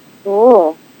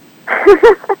 Ooh.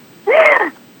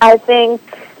 I think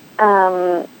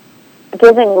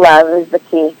giving love is the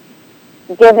key.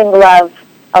 Giving love,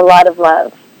 a lot of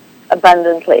love,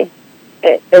 abundantly,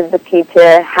 is the key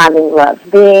to having love.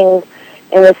 Being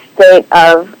in a state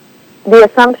of, the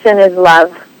assumption is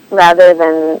love rather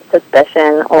than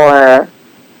suspicion or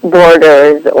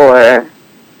borders or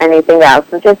anything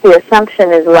else. It's just the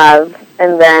assumption is love,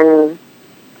 and then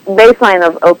baseline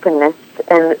of openness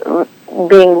and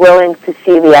being willing to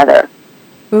see the other.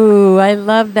 Ooh, I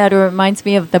love that. It reminds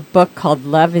me of the book called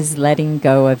Love is Letting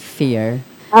Go of Fear.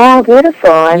 Oh,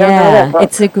 beautiful. I don't know that book.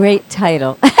 It's a great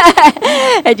title.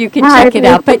 And you can check it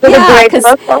out. But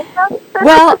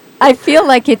well, I feel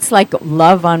like it's like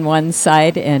love on one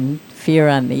side and fear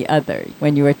on the other.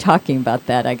 When you were talking about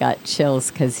that, I got chills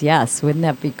because, yes, wouldn't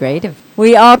that be great if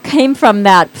we all came from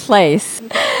that place?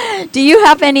 Do you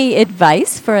have any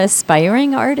advice for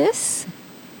aspiring artists?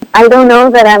 I don't know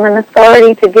that I'm an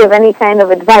authority to give any kind of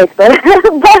advice, but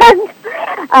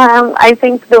I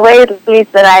think the way, at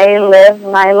least, that I live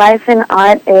my life in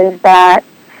art is that,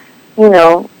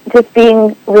 just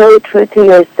being really true to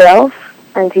yourself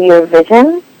and to your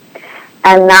vision,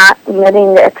 and not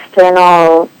letting the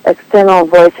external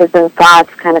voices and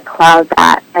thoughts kind of cloud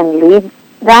that and lead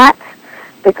that,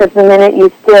 because the minute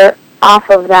you steer off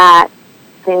of that,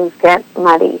 things get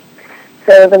muddy.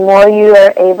 So the more you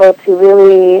are able to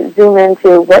really zoom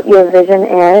into what your vision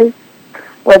is,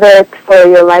 whether it's for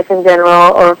your life in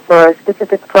general or for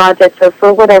specific projects or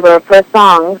for whatever, for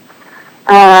songs,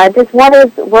 just what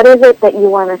is it that you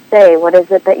want to say? What is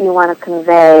it that you want to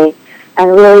convey? And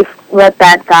really let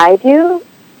that guide you,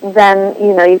 then,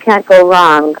 you can't go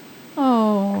wrong.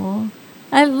 Oh,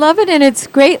 I love it, and it's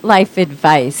great life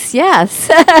advice. Yes.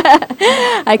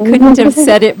 I couldn't have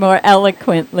said it more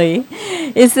eloquently.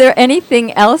 Is there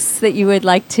anything else that you would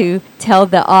like to tell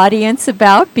the audience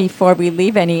about before we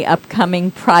leave? Any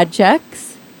upcoming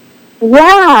projects?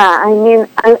 Yeah, I mean,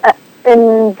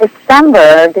 in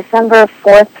December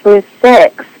 4th through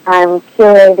 6th, I'm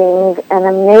curating an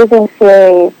amazing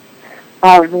series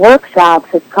of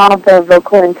workshops. It's called the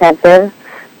Vocal Intensive.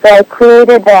 So I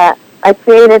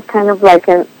created kind of like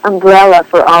an umbrella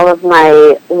for all of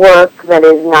my work that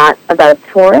is not about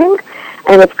touring,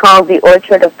 and it's called the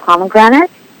Orchard of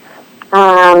Pomegranates.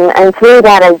 And through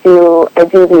that, I do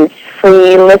these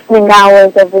free listening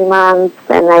hours every month,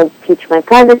 and I teach my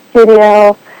private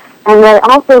studio, and I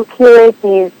also curate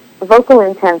these vocal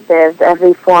intensives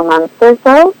every 4 months or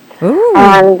so. Ooh.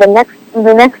 And the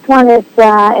next one is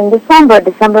in December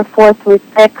 4th through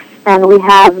 6th, and we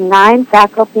have 9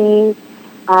 faculty,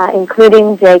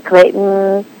 including Jay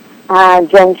Clayton,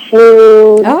 Jen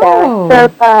Hsu, Sarah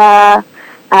Serpa,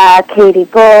 Katie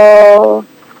Bull,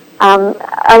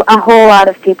 a whole lot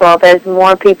of people. There's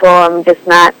more people. I'm just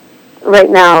not right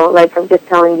now. Like, I'm just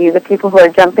telling you the people who are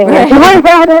jumping into my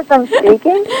head as I'm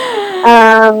speaking.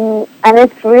 And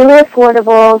it's really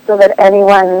affordable so that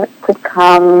anyone could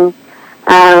come.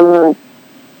 And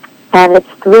it's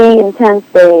 3 intense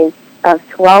days of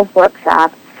 12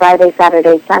 workshops, Friday,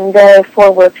 Saturday, Sunday,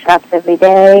 4 workshops every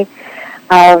day,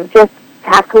 of just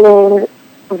tackling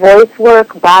voice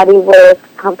work, body work,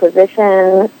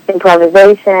 composition,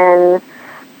 improvisation,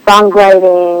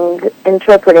 songwriting,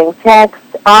 interpreting text,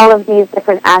 all of these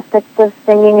different aspects of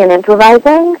singing and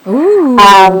improvising. Ooh.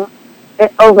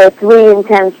 Over 3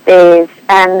 intense days,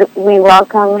 and we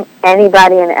welcome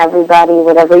anybody and everybody,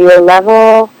 whatever your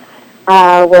level,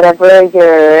 whatever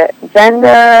your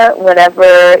gender,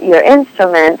 whatever your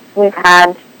instrument. We've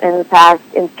had in the past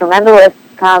instrumentalists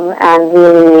come and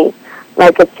really,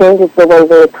 like, it changes the way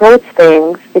they approach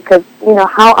things, because, you know,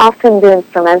 how often do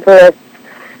instrumentalists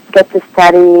get to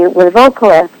study with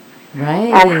vocalists?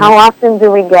 Right. And how often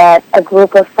do we get a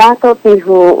group of faculty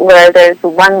where there's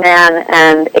 1 man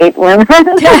and 8 women?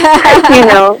 You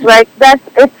know, like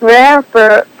it's rare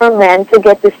for men to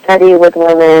get to study with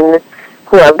women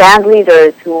who are band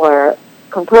leaders, who are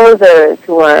composers,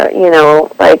 who are, you know,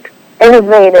 like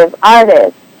innovative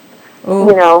artists. Ooh.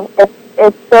 You know,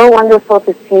 it's so wonderful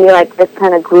to see like this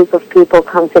kind of group of people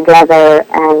come together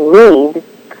and read.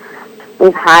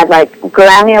 We've had like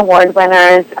Grammy Award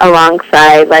winners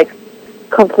alongside like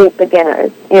complete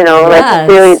beginners, you know, Yes. like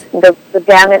really the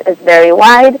gamut is very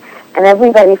wide, and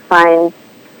everybody finds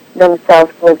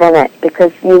themselves within it,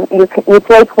 because you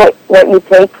take what you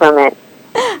take from it.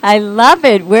 I love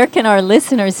it. Where can our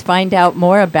listeners find out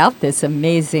more about this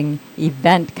amazing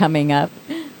event coming up?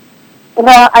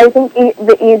 Well, I think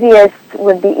the easiest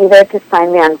would be either to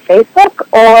find me on Facebook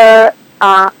or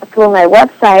through my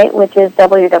website, which is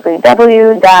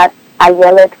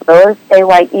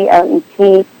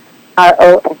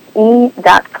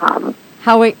www.ayeletRose.com.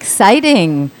 How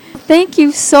exciting. Thank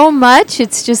you so much.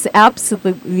 It's just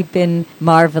absolutely been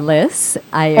marvelous.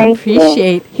 I Thank you.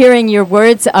 appreciate hearing your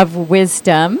words of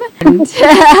wisdom. And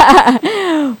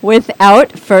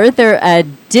without further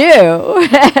ado,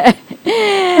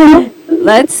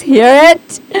 let's hear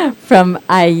it from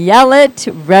Ayelet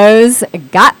Rose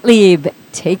Gottlieb.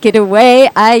 Take it away,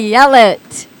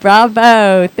 Ayelet.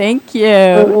 Bravo. Thank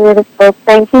you. Beautiful.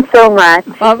 Thank you so much.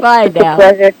 Bye-bye It's now. a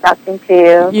pleasure talking to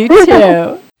you. You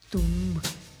too.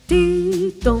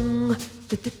 Dee dong,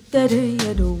 da da da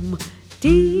da dum.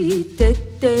 Dee da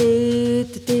da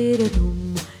da da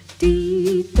dum.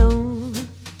 Dee dong.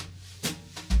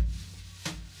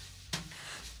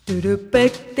 Do do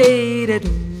back da da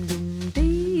dum dum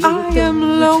dee. I am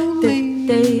lonely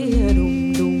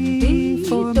dum dum dee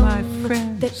for my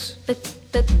friends.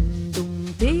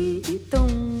 Dum dee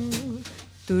dong.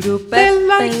 Do do They back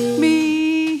like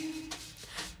me,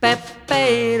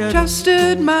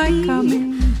 trusted my coming.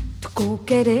 Go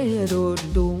get it, do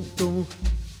do do.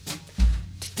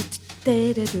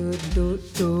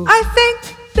 I think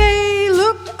they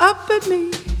looked up at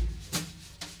me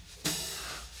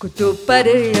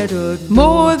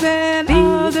more than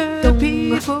other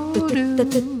people do.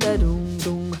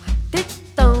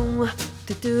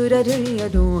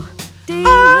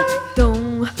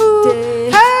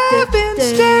 I have been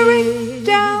staring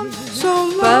down so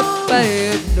long,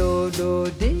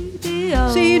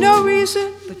 see no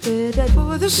reason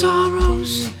for the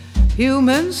sorrows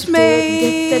humans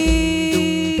make.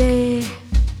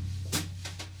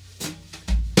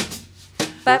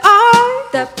 I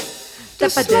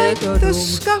dislike the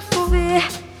scuffle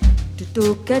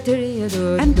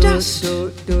and dust,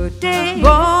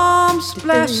 bombs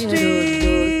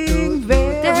blasting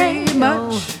very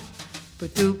much.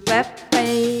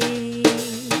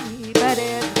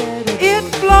 It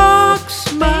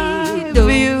blocks my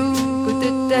view.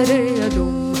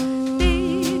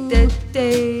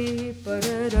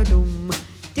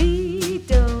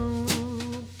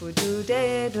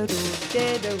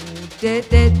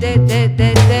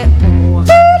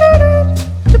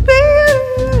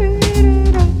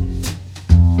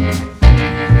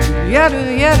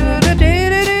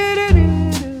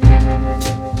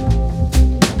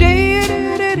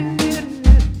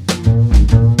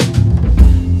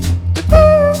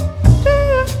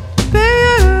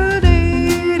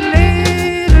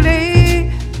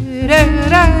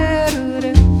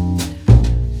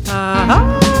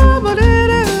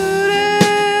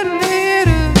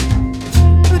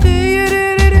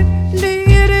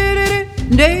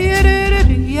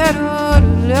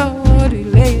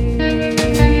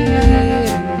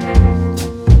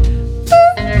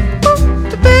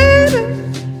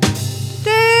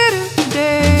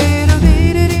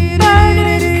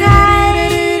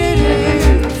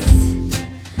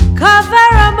 Cover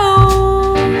a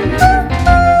moon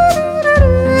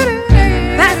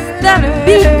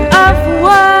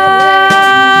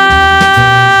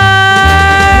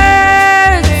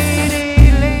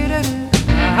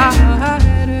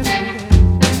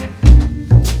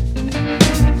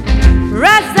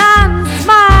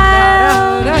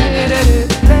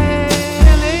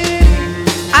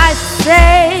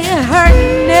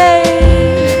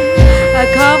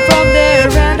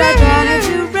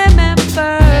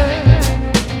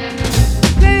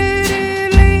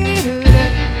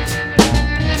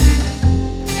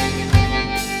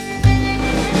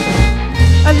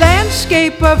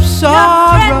of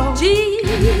sorrow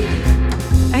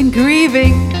and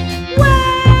grieving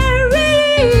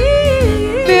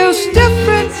feels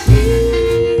different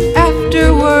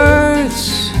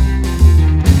afterwards.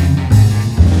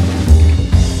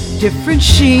 Different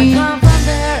sheen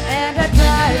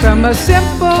from a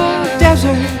simple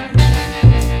desert.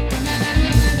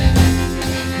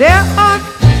 There are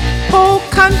whole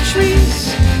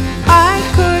countries I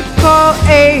could call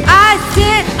a. I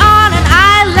sit on an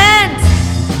island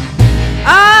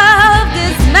of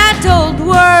dismantled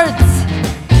words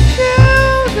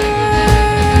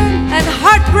and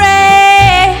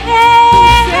heartbreak.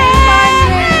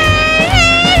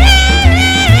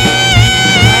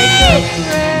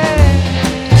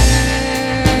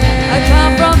 I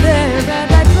come from there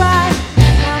and I try.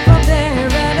 Come from there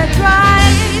and I try.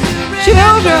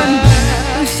 Children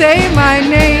who say my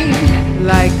name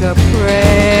like a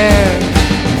prayer.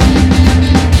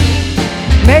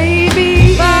 Maybe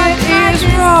it is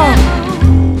wrong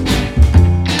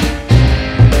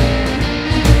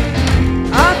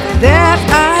that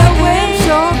I am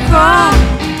so calm.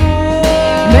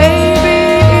 Maybe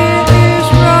it is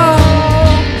wrong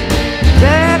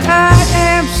that I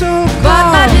am so But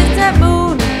my calm. distant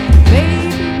moon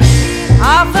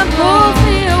often pulls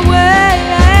me away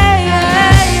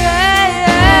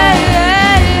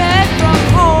from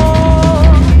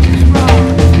home.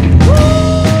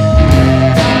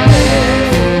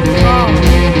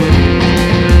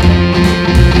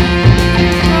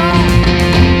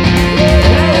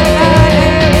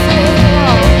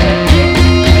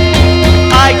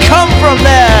 I come from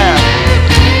there,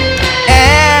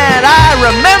 and I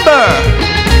remember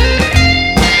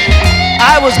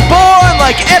I was born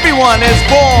like everyone is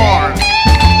born.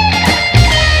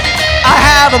 I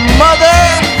have a mother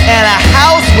and a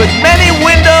house with many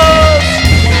windows,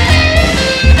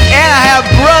 and I have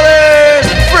brothers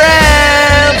and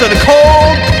friends in a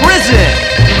cold prison.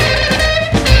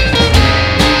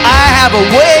 I have a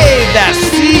wave that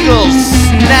seagulls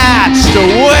snatched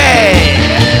away.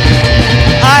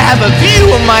 I have a view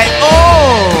of my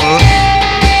own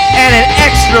and an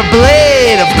extra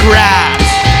blade of grass.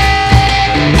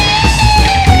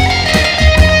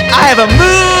 I have a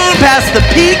moon past the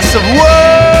peaks of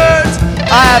words.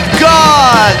 I have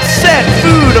God sent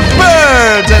food of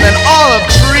birds and an olive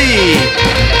tree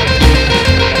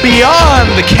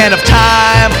beyond the ken of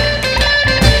time.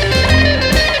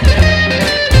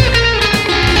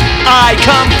 I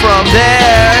come from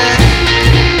there.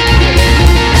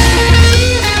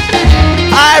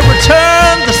 I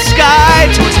return the sky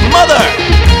to its mother,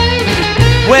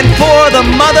 when for the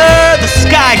mother the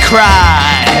sky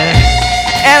cried,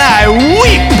 and I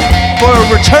weep for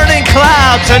returning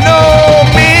clouds to know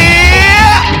me.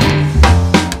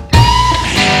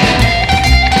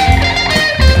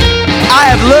 I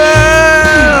have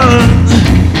learned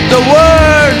the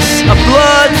words of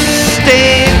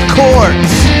blood-stained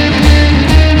chords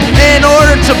in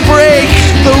order to break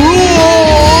the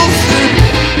rules.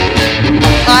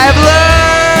 I have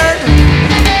learned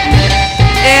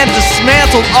and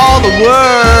dismantled all the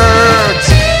words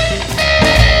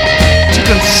to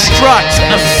construct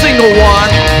a single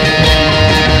one.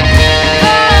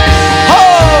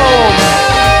 Home!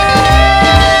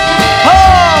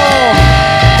 Home!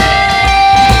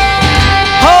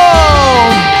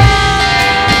 Home!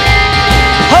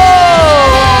 Home!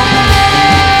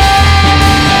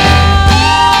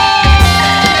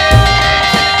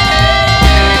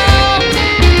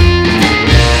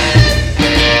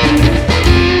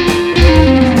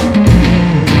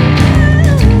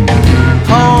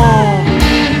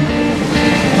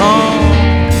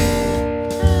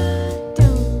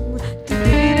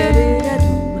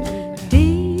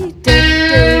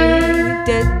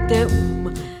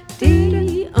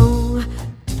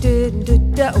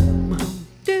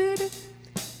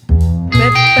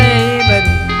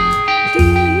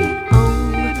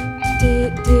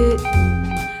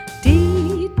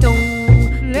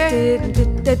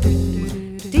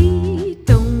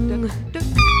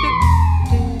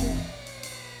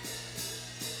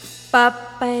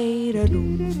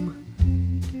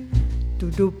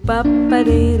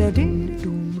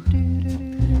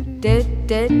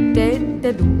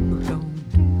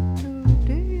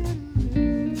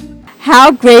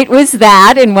 How great was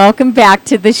that? And welcome back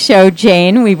to the show,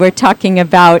 Jane. We were talking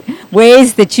about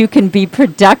ways that you can be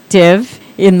productive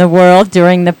in the world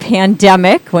during the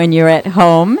pandemic when you're at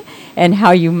home, and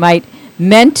how you might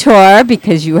mentor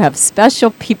because you have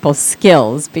special people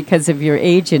skills because of your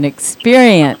age and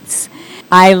experience.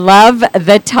 I love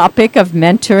the topic of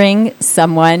mentoring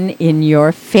someone in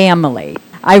your family.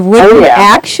 I wouldn't yeah.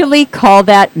 actually call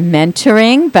that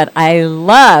mentoring, but I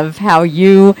love how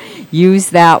you use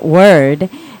that word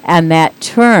and that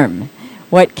term.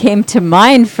 What came to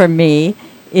mind for me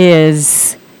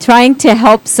is trying to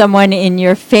help someone in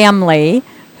your family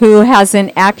who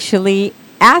hasn't actually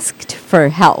asked for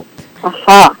help.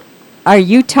 Aha. Are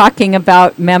you talking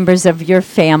about members of your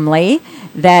family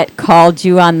that called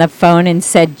you on the phone and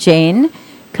said, Jane,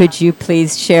 could you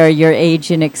please share your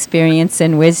age and experience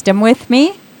and wisdom with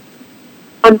me?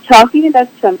 I'm talking about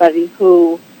somebody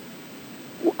who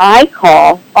I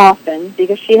call often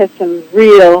because she has some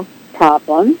real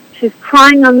problems. She's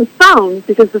crying on the phone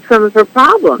because of some of her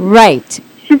problems. Right.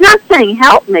 She's not saying,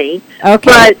 help me. Okay,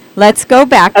 But- let's go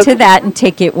back to Okay. that and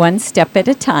take it one step at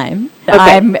a time. Okay.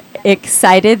 I'm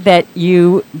excited that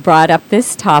you brought up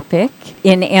this topic.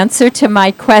 In answer to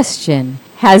my question,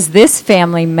 has this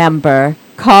family member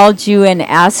called you and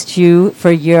asked you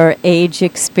for your age,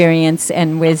 experience,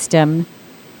 and wisdom?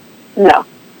 No.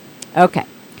 Okay.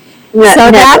 No, So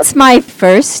never. that's my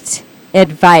first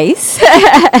advice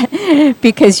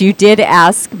because you did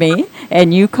ask me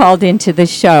and you called into the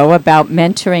show about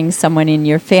mentoring someone in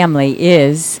your family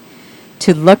is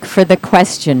to look for the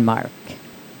question mark.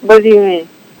 What do you mean?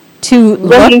 To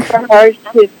Looking look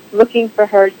for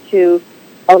her to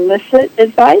elicit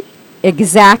advice?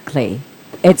 exactly.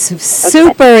 It's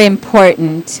super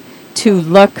important to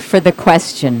look for the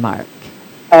question mark.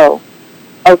 Oh,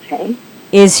 okay.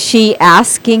 Is she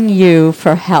asking you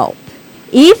for help?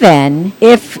 Even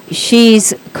if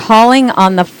she's calling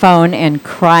on the phone and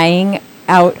crying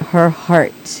out her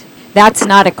heart, that's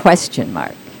not a question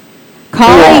mark.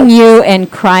 Calling you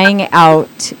and crying out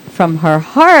from her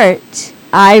heart,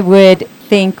 I would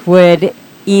think would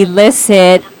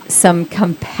elicit some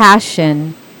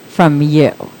compassion from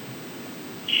you.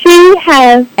 She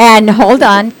has, And hold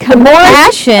on, more-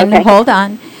 compassion, okay. hold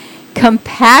on.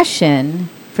 Compassion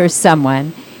for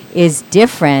someone is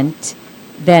different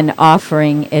than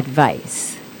offering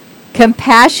advice.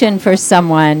 Compassion for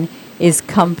someone is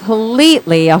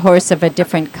completely a horse of a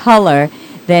different color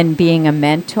than being a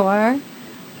mentor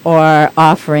or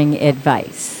offering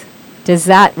advice. Does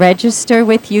that register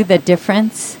with you, the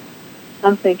difference?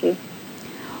 I'm thinking,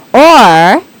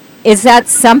 Or is that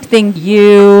something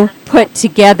you put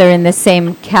together in the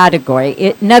same category?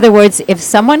 In other words, if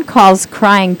someone calls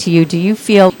crying to you, do you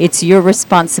feel it's your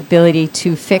responsibility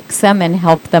to fix them and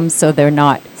help them so they're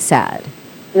not sad?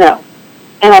 no.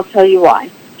 And I'll tell you why.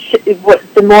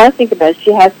 The more I think about it,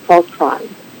 she has called crying.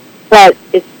 But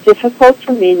it's difficult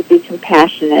for me to be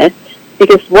compassionate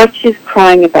because what she's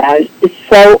crying about is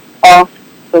so off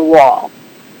the wall.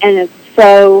 And it's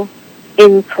so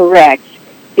incorrect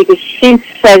because she's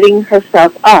setting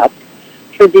herself up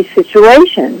for these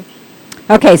situations.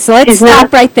 Okay, so let's She's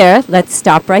stop not- right there. Let's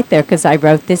stop right there because I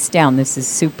wrote this down. This is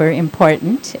super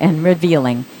important and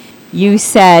revealing. You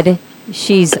said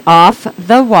she's off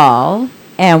the wall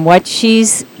and what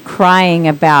she's crying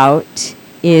about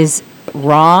is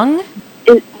wrong.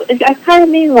 I kind of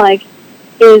mean like,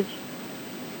 is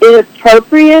it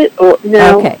appropriate or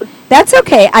no? Okay. That's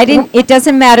okay. It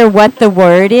doesn't matter what the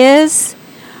word is.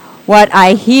 What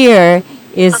I hear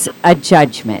is a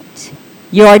judgment.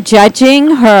 You're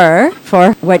judging her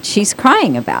for what she's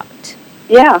crying about.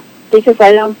 Yeah, because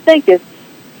I don't think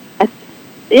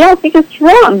I think it's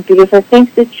wrong because I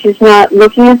think that she's not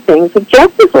looking at things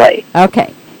objectively.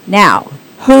 Okay. Now,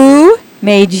 who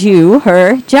made you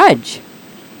her judge?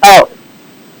 Oh,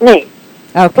 me.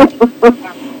 Okay.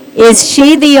 Is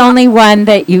she the only one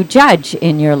that you judge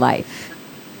in your life?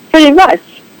 Pretty much.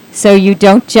 So you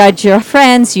don't judge your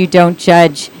friends, you don't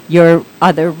judge your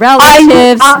other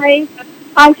relatives.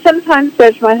 I sometimes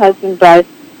judge my husband, but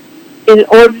in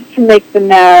order to make the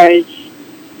marriage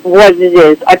what it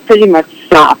is, I pretty much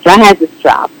stopped. I had to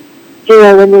stop. Do you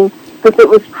know what I mean? Because it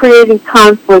was creating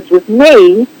conflict with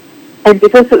me, and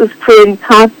because it was creating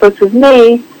conflict with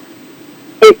me,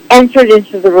 it entered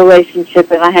into the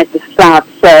relationship, and I had to stop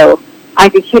so I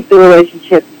could keep the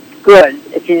relationship good,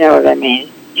 if you know what I mean.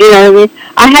 Do you know what I mean?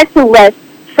 I had to let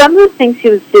some of the things he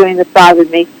was doing that bothered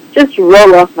me just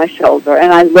roll off my shoulder,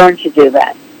 and I learned to do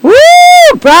that. Woo!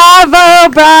 Bravo,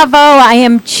 bravo. I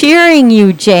am cheering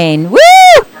you, Jane. Woo!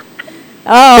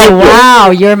 Oh,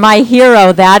 wow. You're my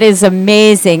hero. That is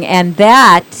amazing. And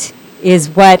that is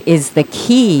what is the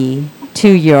key to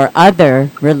your other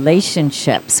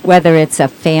relationships, whether it's a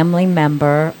family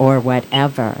member or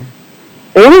whatever.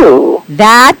 Ooh.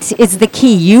 That is the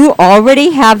key. You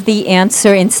already have the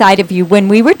answer inside of you. When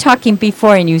we were talking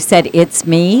before and you said, it's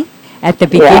me, at the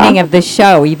beginning of the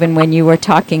show, even when you were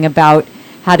talking about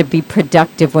how to be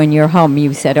productive when you're home,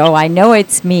 you said, oh, I know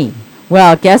it's me.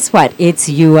 Well, guess what? It's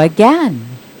you again.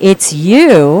 It's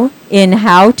you in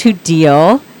how to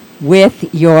deal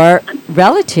with your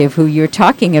relative who you're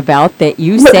talking about that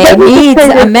you say Let me just needs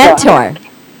say a this, mentor.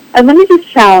 And let me just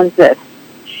challenge this.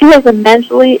 She has a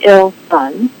mentally ill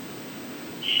son.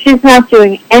 She's not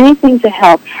doing anything to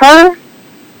help her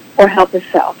or help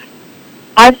herself.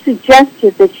 I've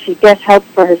suggested that she get help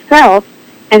for herself,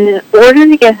 and in order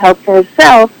to get help for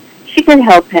herself, she can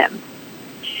help him.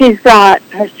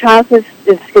 Her child is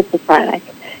schizophrenic.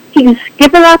 He's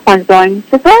given up on going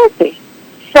to therapy.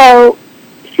 So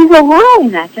she's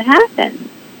allowing that to happen.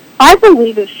 I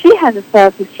believe if she has a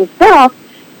therapist herself,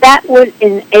 that would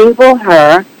enable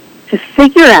her to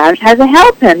figure out how to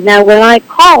help him. Now, when I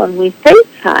call and we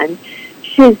FaceTime,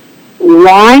 she's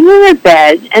lying in her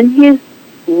bed and he's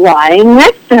lying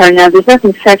next to her. Now, there's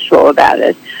nothing sexual about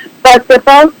it, but they're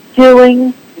both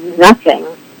doing nothing.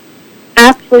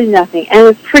 Absolutely nothing. And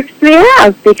it freaks me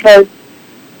out because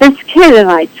this kid,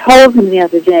 and I told him the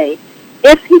other day,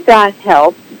 if he got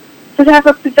help, he'd have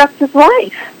a productive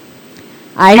life.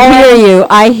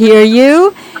 I hear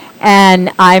you, and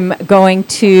I'm going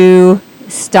to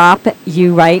stop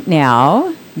you right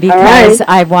now because right.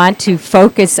 I want to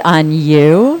focus on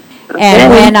you.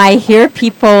 And when I hear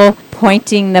people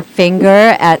pointing the finger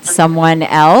at someone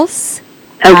else,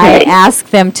 I ask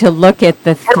them to look at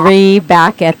the three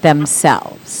back at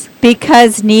themselves.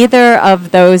 Because neither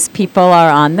of those people are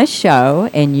on the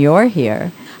show and you're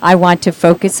here, I want to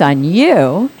focus on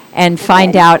you and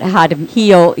find out how to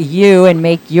heal you and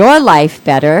make your life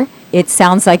better. It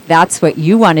sounds like that's what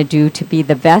you want to do to be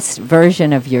the best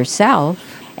version of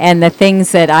yourself. And the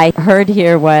things that I heard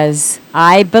here was,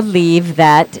 I believe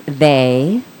that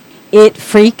it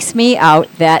freaks me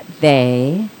out that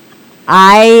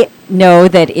I know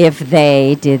that if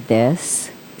they did this.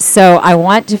 So I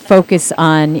want to focus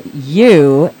on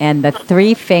you and the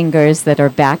three fingers that are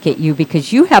back at you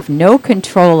because you have no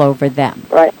control over them.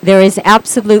 Right. There is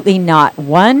absolutely not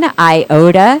one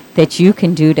iota that you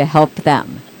can do to help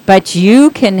them. But you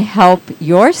can help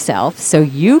yourself so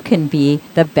you can be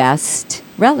the best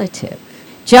relative.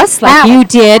 Just like you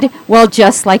did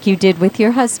with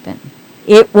your husband.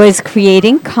 It was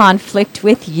creating conflict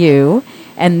with you.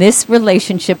 And this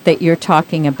relationship that you're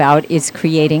talking about is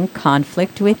creating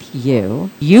conflict with you.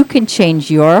 You can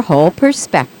change your whole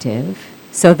perspective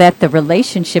so that the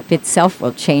relationship itself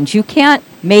will change. You can't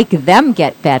make them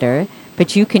get better,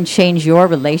 but you can change your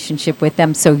relationship with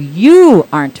them so you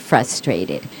aren't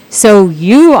frustrated, so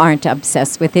you aren't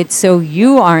obsessed with it, so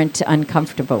you aren't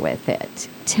uncomfortable with it.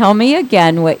 Tell me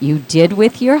again what you did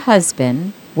with your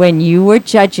husband when you were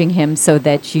judging him so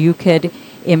that you could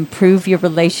improve your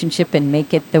relationship and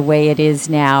make it the way it is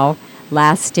now,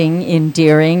 lasting,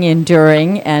 endearing,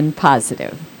 enduring, and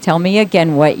positive. Tell me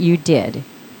again what you did.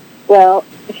 Well,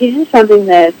 if he did something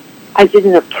that I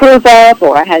didn't approve of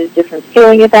or I had a different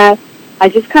feeling about, I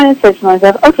just kind of said to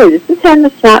myself, okay, this is him,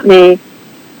 it's not me.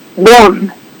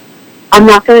 Boom. I'm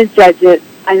not going to judge it.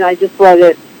 And I just let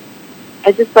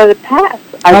it pass.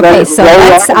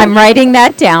 I'm writing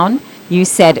that down. You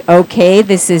said, okay,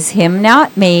 this is him,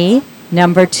 not me.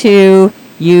 Number 2,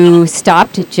 you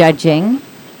stopped judging.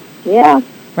 Yeah.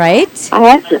 Right?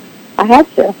 I had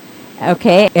to.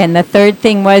 Okay, and the third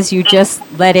thing was you just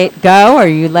let it go or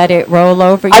you let it roll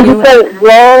over you? I just let it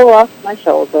roll off my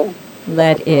shoulder.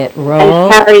 Let it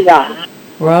roll. And carried on.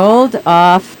 Rolled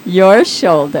off your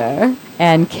shoulder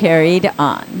and carried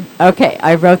on. Okay,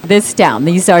 I wrote this down.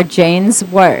 These are Jane's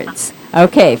words.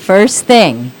 Okay, first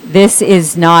thing, this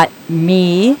is not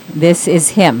me, this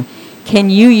is him. Can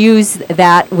you use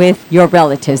that with your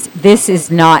relatives? This is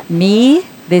not me,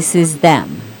 this is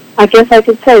them. I guess I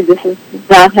could say this is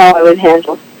not how I would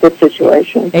handle the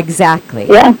situation. Exactly.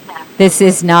 Yeah. This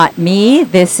is not me,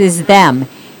 this is them.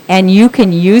 And you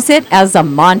can use it as a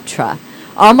mantra,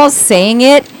 almost saying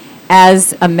it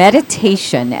as a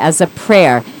meditation, as a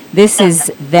prayer. This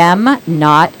is them,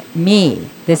 not me.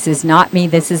 This is not me,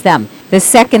 this is them. The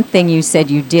second thing you said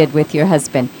you did with your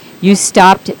husband, you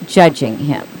stopped judging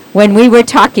him. When we were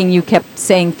talking, you kept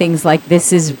saying things like,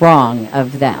 this is wrong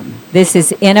of them. This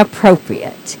is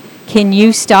inappropriate. Can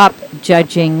you stop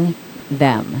judging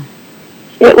them?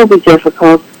 It will be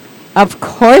difficult. Of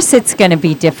course it's going to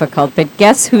be difficult, but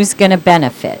guess who's going to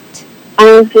benefit? I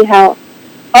don't see how.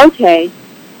 Okay,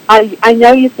 I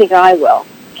know you think I will.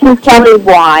 Can you tell me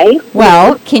why?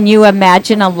 Well, can you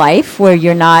imagine a life where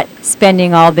you're not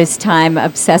spending all this time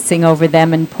obsessing over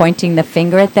them and pointing the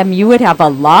finger at them? You would have a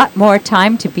lot more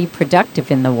time to be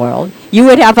productive in the world. You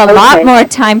would have a lot more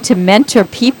time to mentor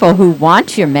people who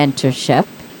want your mentorship.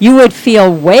 You would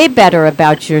feel way better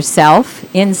about yourself,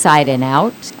 inside and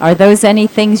out. Are those any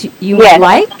things you would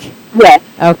like? Yes.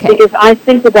 Okay. Because I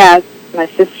think about my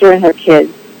sister and her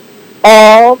kids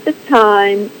all the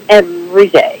time, every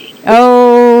day.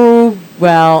 Oh,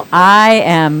 well, I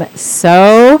am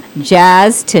so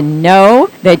jazzed to know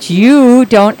that you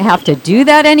don't have to do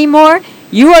that anymore.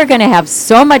 You are going to have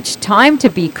so much time to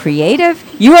be creative.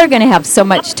 You are going to have so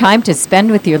much time to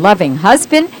spend with your loving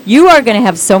husband. You are going to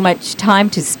have so much time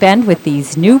to spend with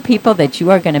these new people that you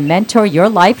are going to mentor. Your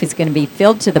life is going to be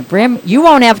filled to the brim. You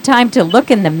won't have time to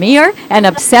look in the mirror and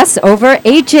obsess over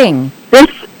aging. This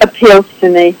appeals to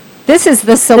me. This is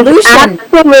the solution.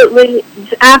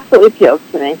 This absolutely appeals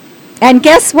to me. And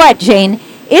guess what, Jane?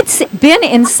 It's been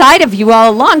inside of you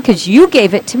all along because you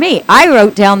gave it to me. I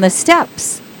wrote down the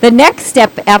steps. The next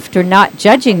step after not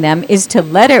judging them is to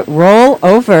let it roll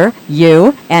over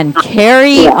you and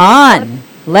carry on.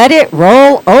 Let it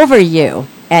roll over you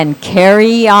and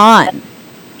carry on.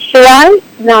 Should I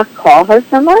not call her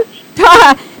so much?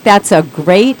 That's a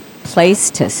great place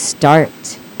to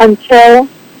start. Until...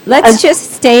 Let's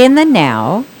just stay in the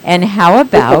now. And how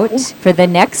about for the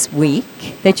next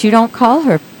week that you don't call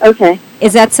her? Okay.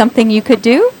 Is that something you could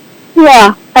do?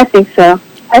 Yeah, I think so.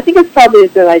 I think it's probably a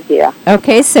good idea.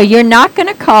 Okay, so you're not going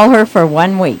to call her for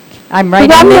 1 week. I'm writing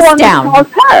this down. I'm the one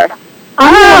who calls her.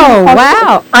 Oh,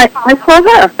 wow. I call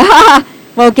her.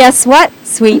 Well, guess what,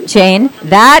 sweet Jane?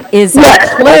 That is a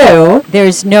clue.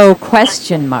 There's no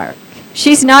question mark.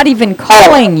 She's not even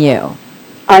calling you.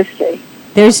 I see.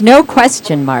 There's no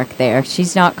question mark there.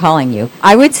 She's not calling you.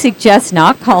 I would suggest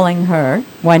not calling her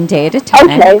 1 day at a time.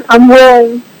 Okay, I'm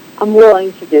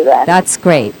willing to do that. That's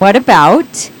great. What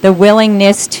about the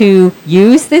willingness to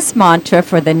use this mantra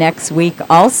for the next week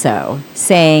also,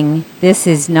 saying, this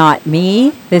is not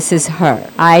me, this is her.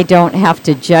 I don't have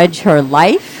to judge her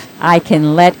life. I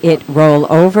can let it roll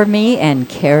over me and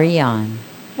carry on.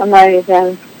 I'm writing it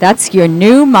down. That's your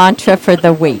new mantra for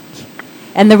the week.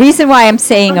 And the reason why I'm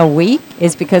saying a week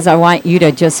is because I want you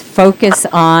to just focus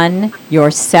on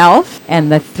yourself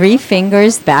and the 3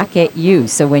 fingers back at you.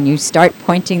 So when you start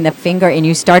pointing the finger and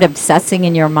you start obsessing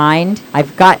in your mind,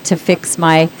 I've got to fix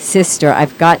my sister.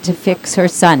 I've got to fix her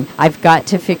son. I've got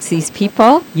to fix these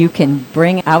people. You can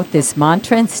bring out this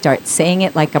mantra and start saying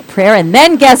it like a prayer. And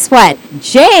then guess what?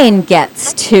 Jane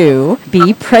gets to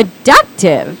be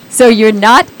productive. So you're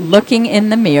not looking in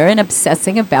the mirror and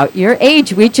obsessing about your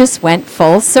age. We just went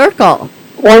full circle.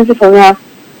 Wonderful. Now,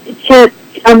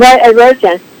 I wrote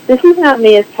down, this is not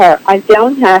me, it's her. I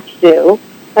don't have to.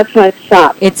 That's when I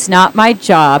stop. It's not my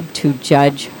job to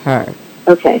judge her.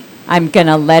 Okay. I'm going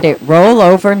to let it roll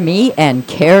over me and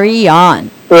carry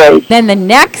on. Great. Then the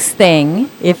next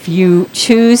thing, if you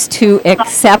choose to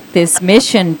accept this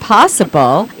mission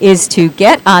possible, is to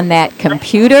get on that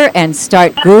computer and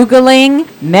start Googling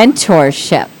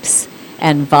mentorships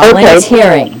and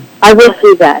volunteering. Okay. I will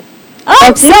do that. Oh,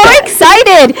 I'm so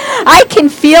excited. I can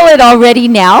feel it already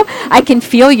now. I can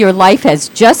feel your life has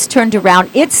just turned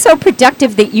around. It's so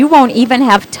productive that you won't even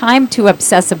have time to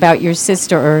obsess about your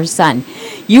sister or her son.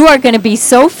 You are going to be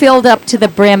so filled up to the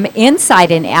brim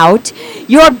inside and out.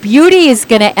 Your beauty is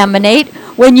going to emanate.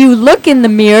 When you look in the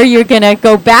mirror, you're going to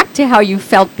go back to how you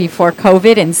felt before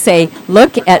COVID and say,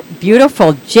 look at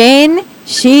beautiful Jane.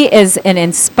 She is an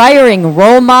inspiring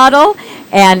role model,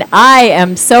 and I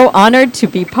am so honored to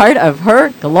be part of her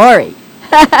glory.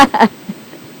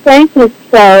 Thank you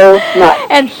so much.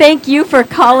 And thank you for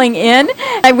calling in.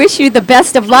 I wish you the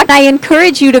best of luck. I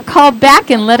encourage you to call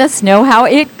back and let us know how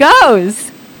it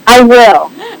goes. I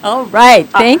will. All right.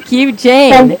 Thank you,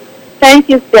 Jane. Thank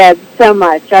you, Deb, so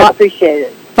much. I appreciate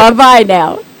it. Bye-bye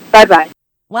now. Bye-bye.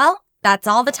 Well, that's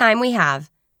all the time we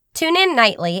have. Tune in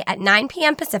nightly at 9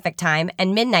 p.m. Pacific Time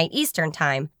and midnight Eastern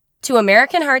Time to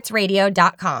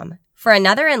AmericanHeartsRadio.com for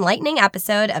another enlightening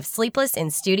episode of Sleepless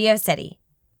in Studio City.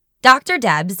 Dr.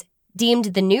 Debs,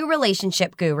 deemed the new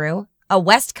relationship guru, a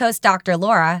West Coast Dr.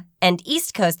 Laura, and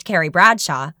East Coast Carrie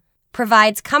Bradshaw,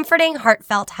 provides comforting,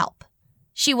 heartfelt help.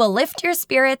 She will lift your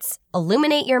spirits,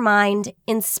 illuminate your mind,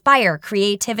 inspire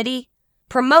creativity,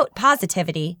 promote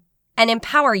positivity, and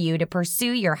empower you to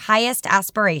pursue your highest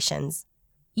aspirations.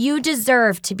 You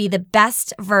deserve to be the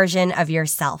best version of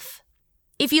yourself.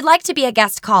 If you'd like to be a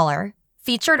guest caller,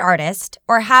 featured artist,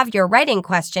 or have your writing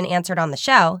question answered on the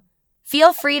show,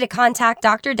 feel free to contact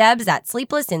Dr. Debs at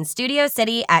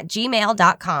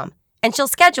sleeplessinstudiocity@gmail.com, and she'll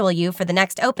schedule you for the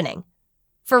next opening.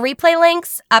 For replay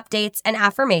links, updates, and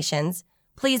affirmations,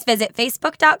 please visit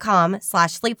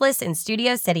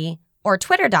facebook.com/sleeplessinstudiocity or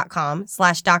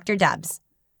twitter.com/Dr. Debs.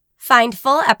 Find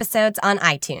full episodes on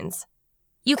iTunes.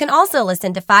 You can also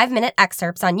listen to 5-minute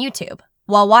excerpts on YouTube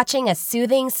while watching a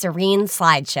soothing, serene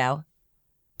slideshow.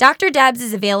 Dr. Debs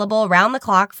is available around the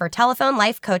clock for telephone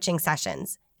life coaching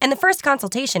sessions, and the first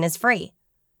consultation is free.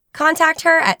 Contact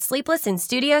her at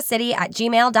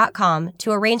sleeplessinstudiocity@gmail.com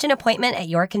to arrange an appointment at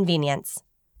your convenience.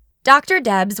 Dr.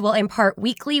 Debs will impart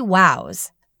weekly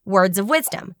wows, words of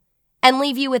wisdom, and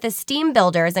leave you with esteem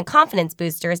builders and confidence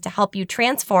boosters to help you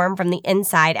transform from the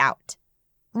inside out.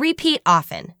 Repeat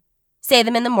often. Say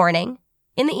them in the morning,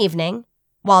 in the evening,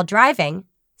 while driving,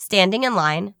 standing in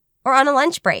line, or on a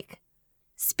lunch break.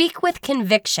 Speak with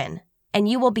conviction, and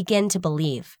you will begin to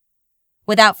believe.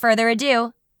 Without further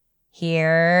ado,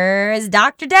 here's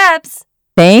Dr. Debs.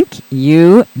 Thank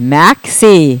you,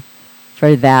 Maxie,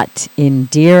 for that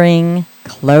endearing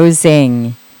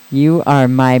closing. You are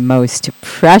my most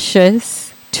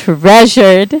precious,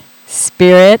 treasured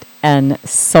spirit and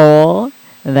soul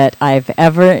that I've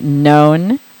ever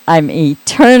known. I'm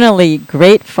eternally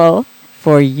grateful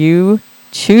for you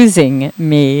choosing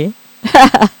me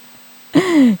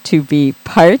to be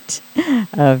part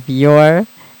of your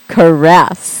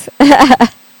caress.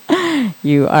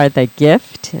 You are the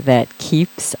gift that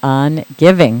keeps on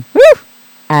giving. Woo!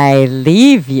 I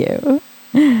leave you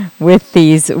with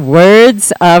these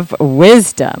words of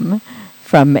wisdom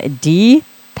from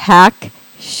Deepak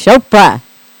Chopra.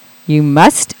 You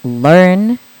must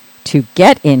learn to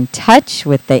get in touch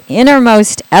with the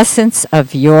innermost essence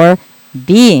of your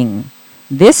being.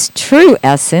 This true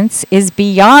essence is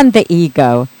beyond the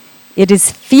ego. It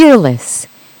is fearless.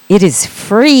 It is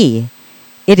free.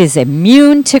 It is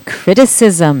immune to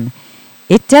criticism.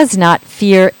 It does not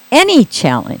fear any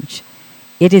challenge.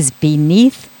 It is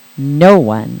beneath no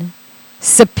one,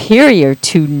 superior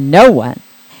to no one,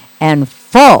 and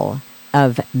full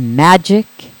of magic,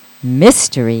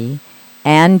 mystery,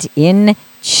 and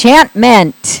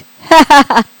enchantment.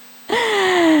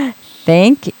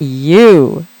 Thank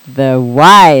you, the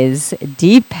wise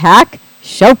Deepak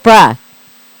Chopra.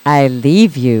 I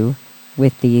leave you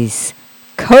with these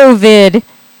COVID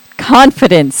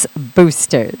confidence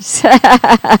boosters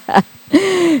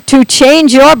to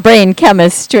change your brain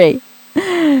chemistry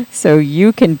so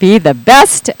you can be the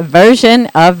best version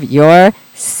of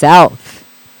yourself,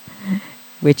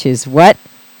 which is what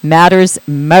matters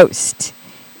most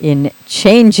in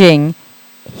changing,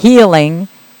 healing,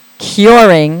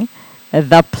 curing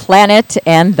the planet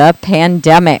and the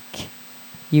pandemic.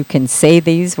 You can say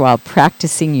these while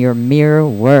practicing your mirror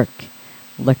work,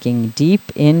 looking deep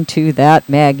into that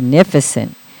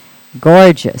magnificent,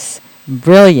 gorgeous,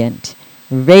 brilliant,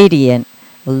 radiant,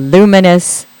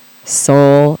 luminous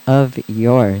soul of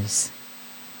yours.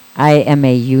 I am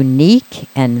a unique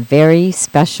and very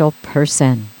special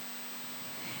person.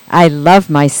 I love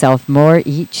myself more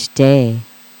each day.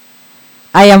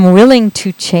 I am willing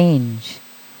to change.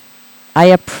 I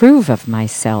approve of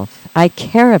myself. I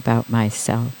care about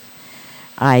myself.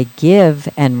 I give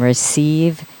and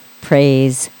receive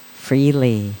praise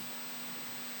freely.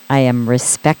 I am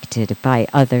respected by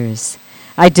others.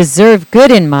 I deserve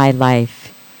good in my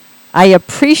life. I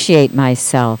appreciate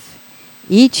myself.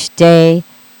 Each day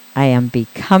I am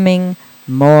becoming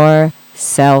more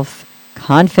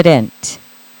self-confident.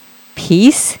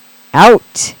 Peace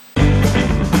out.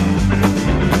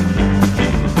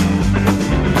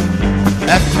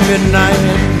 After midnight,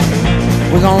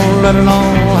 we're gonna let it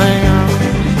all hang out.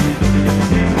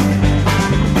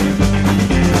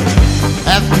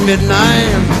 After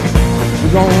midnight,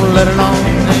 we're gonna let it all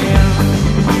hang out.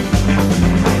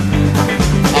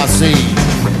 I see.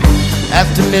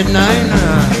 After midnight,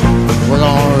 we're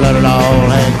gonna